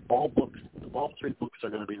all 3 books are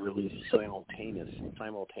going to be released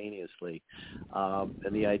simultaneously.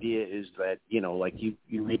 And the idea is that, you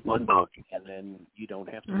read 1 book and then you don't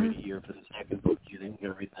have to wait a year for the 2nd book. You then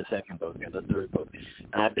read the 2nd book and the 3rd book.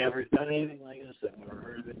 And I've never done anything like this. I've never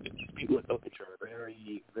heard of it. These people at Picture are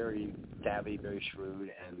very, very savvy, very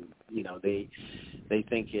shrewd, and, they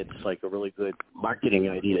think it's like a really good marketing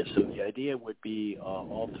idea. So the idea would be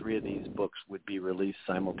all 3 of these books would be released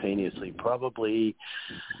simultaneously, probably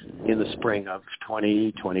in the spring of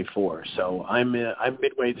 2024. So I'm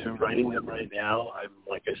midway through writing them right now.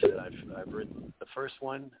 Like I said, I've written the first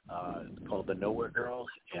one called The Nowhere Girls,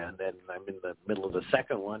 and then I'm in the middle of the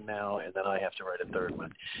 2nd one now, and then I have to write a 3rd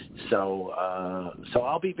one. So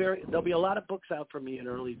there'll be a lot of books out for me in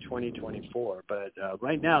early 2024. But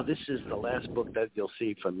right now, this is the last book that you'll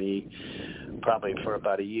see from me, probably for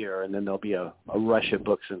about a year, and then there'll be a rush of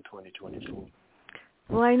books in 2024.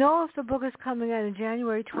 Well, I know if the book is coming out in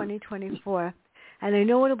January 2024, and I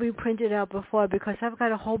know it'll be printed out before because I've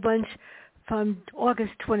got a whole bunch from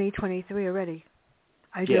August 2023 already.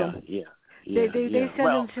 I do. Yeah. They send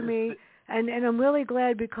them to me, and I'm really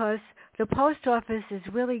glad because the post office is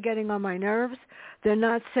really getting on my nerves. They're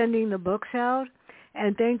not sending the books out,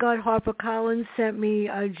 and thank God HarperCollins sent me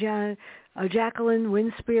Jacqueline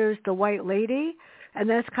Winspear's The White Lady. and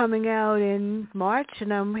that's coming out in March,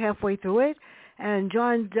 and I'm halfway through it. And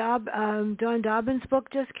John Dobbin's book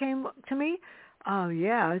just came to me. Oh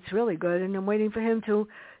yeah, it's really good, and I'm waiting for him to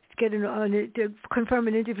get to confirm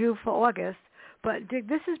an interview for August. But Dick,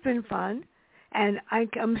 this has been fun, and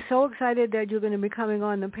I'm so excited that you're going to be coming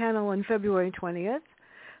on the panel on February 20th.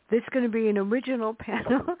 This is going to be an original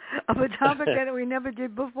panel of a topic that we never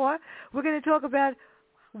did before. We're going to talk about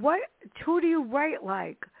who do you write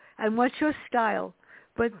like, and what's your style.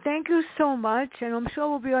 But thank you so much, and I'm sure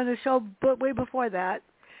we'll be on the show way before that.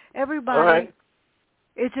 Everybody, all right.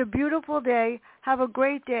 It's a beautiful day. Have a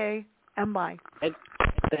great day, and bye. And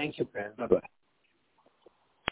thank you, Brad. Bye-bye.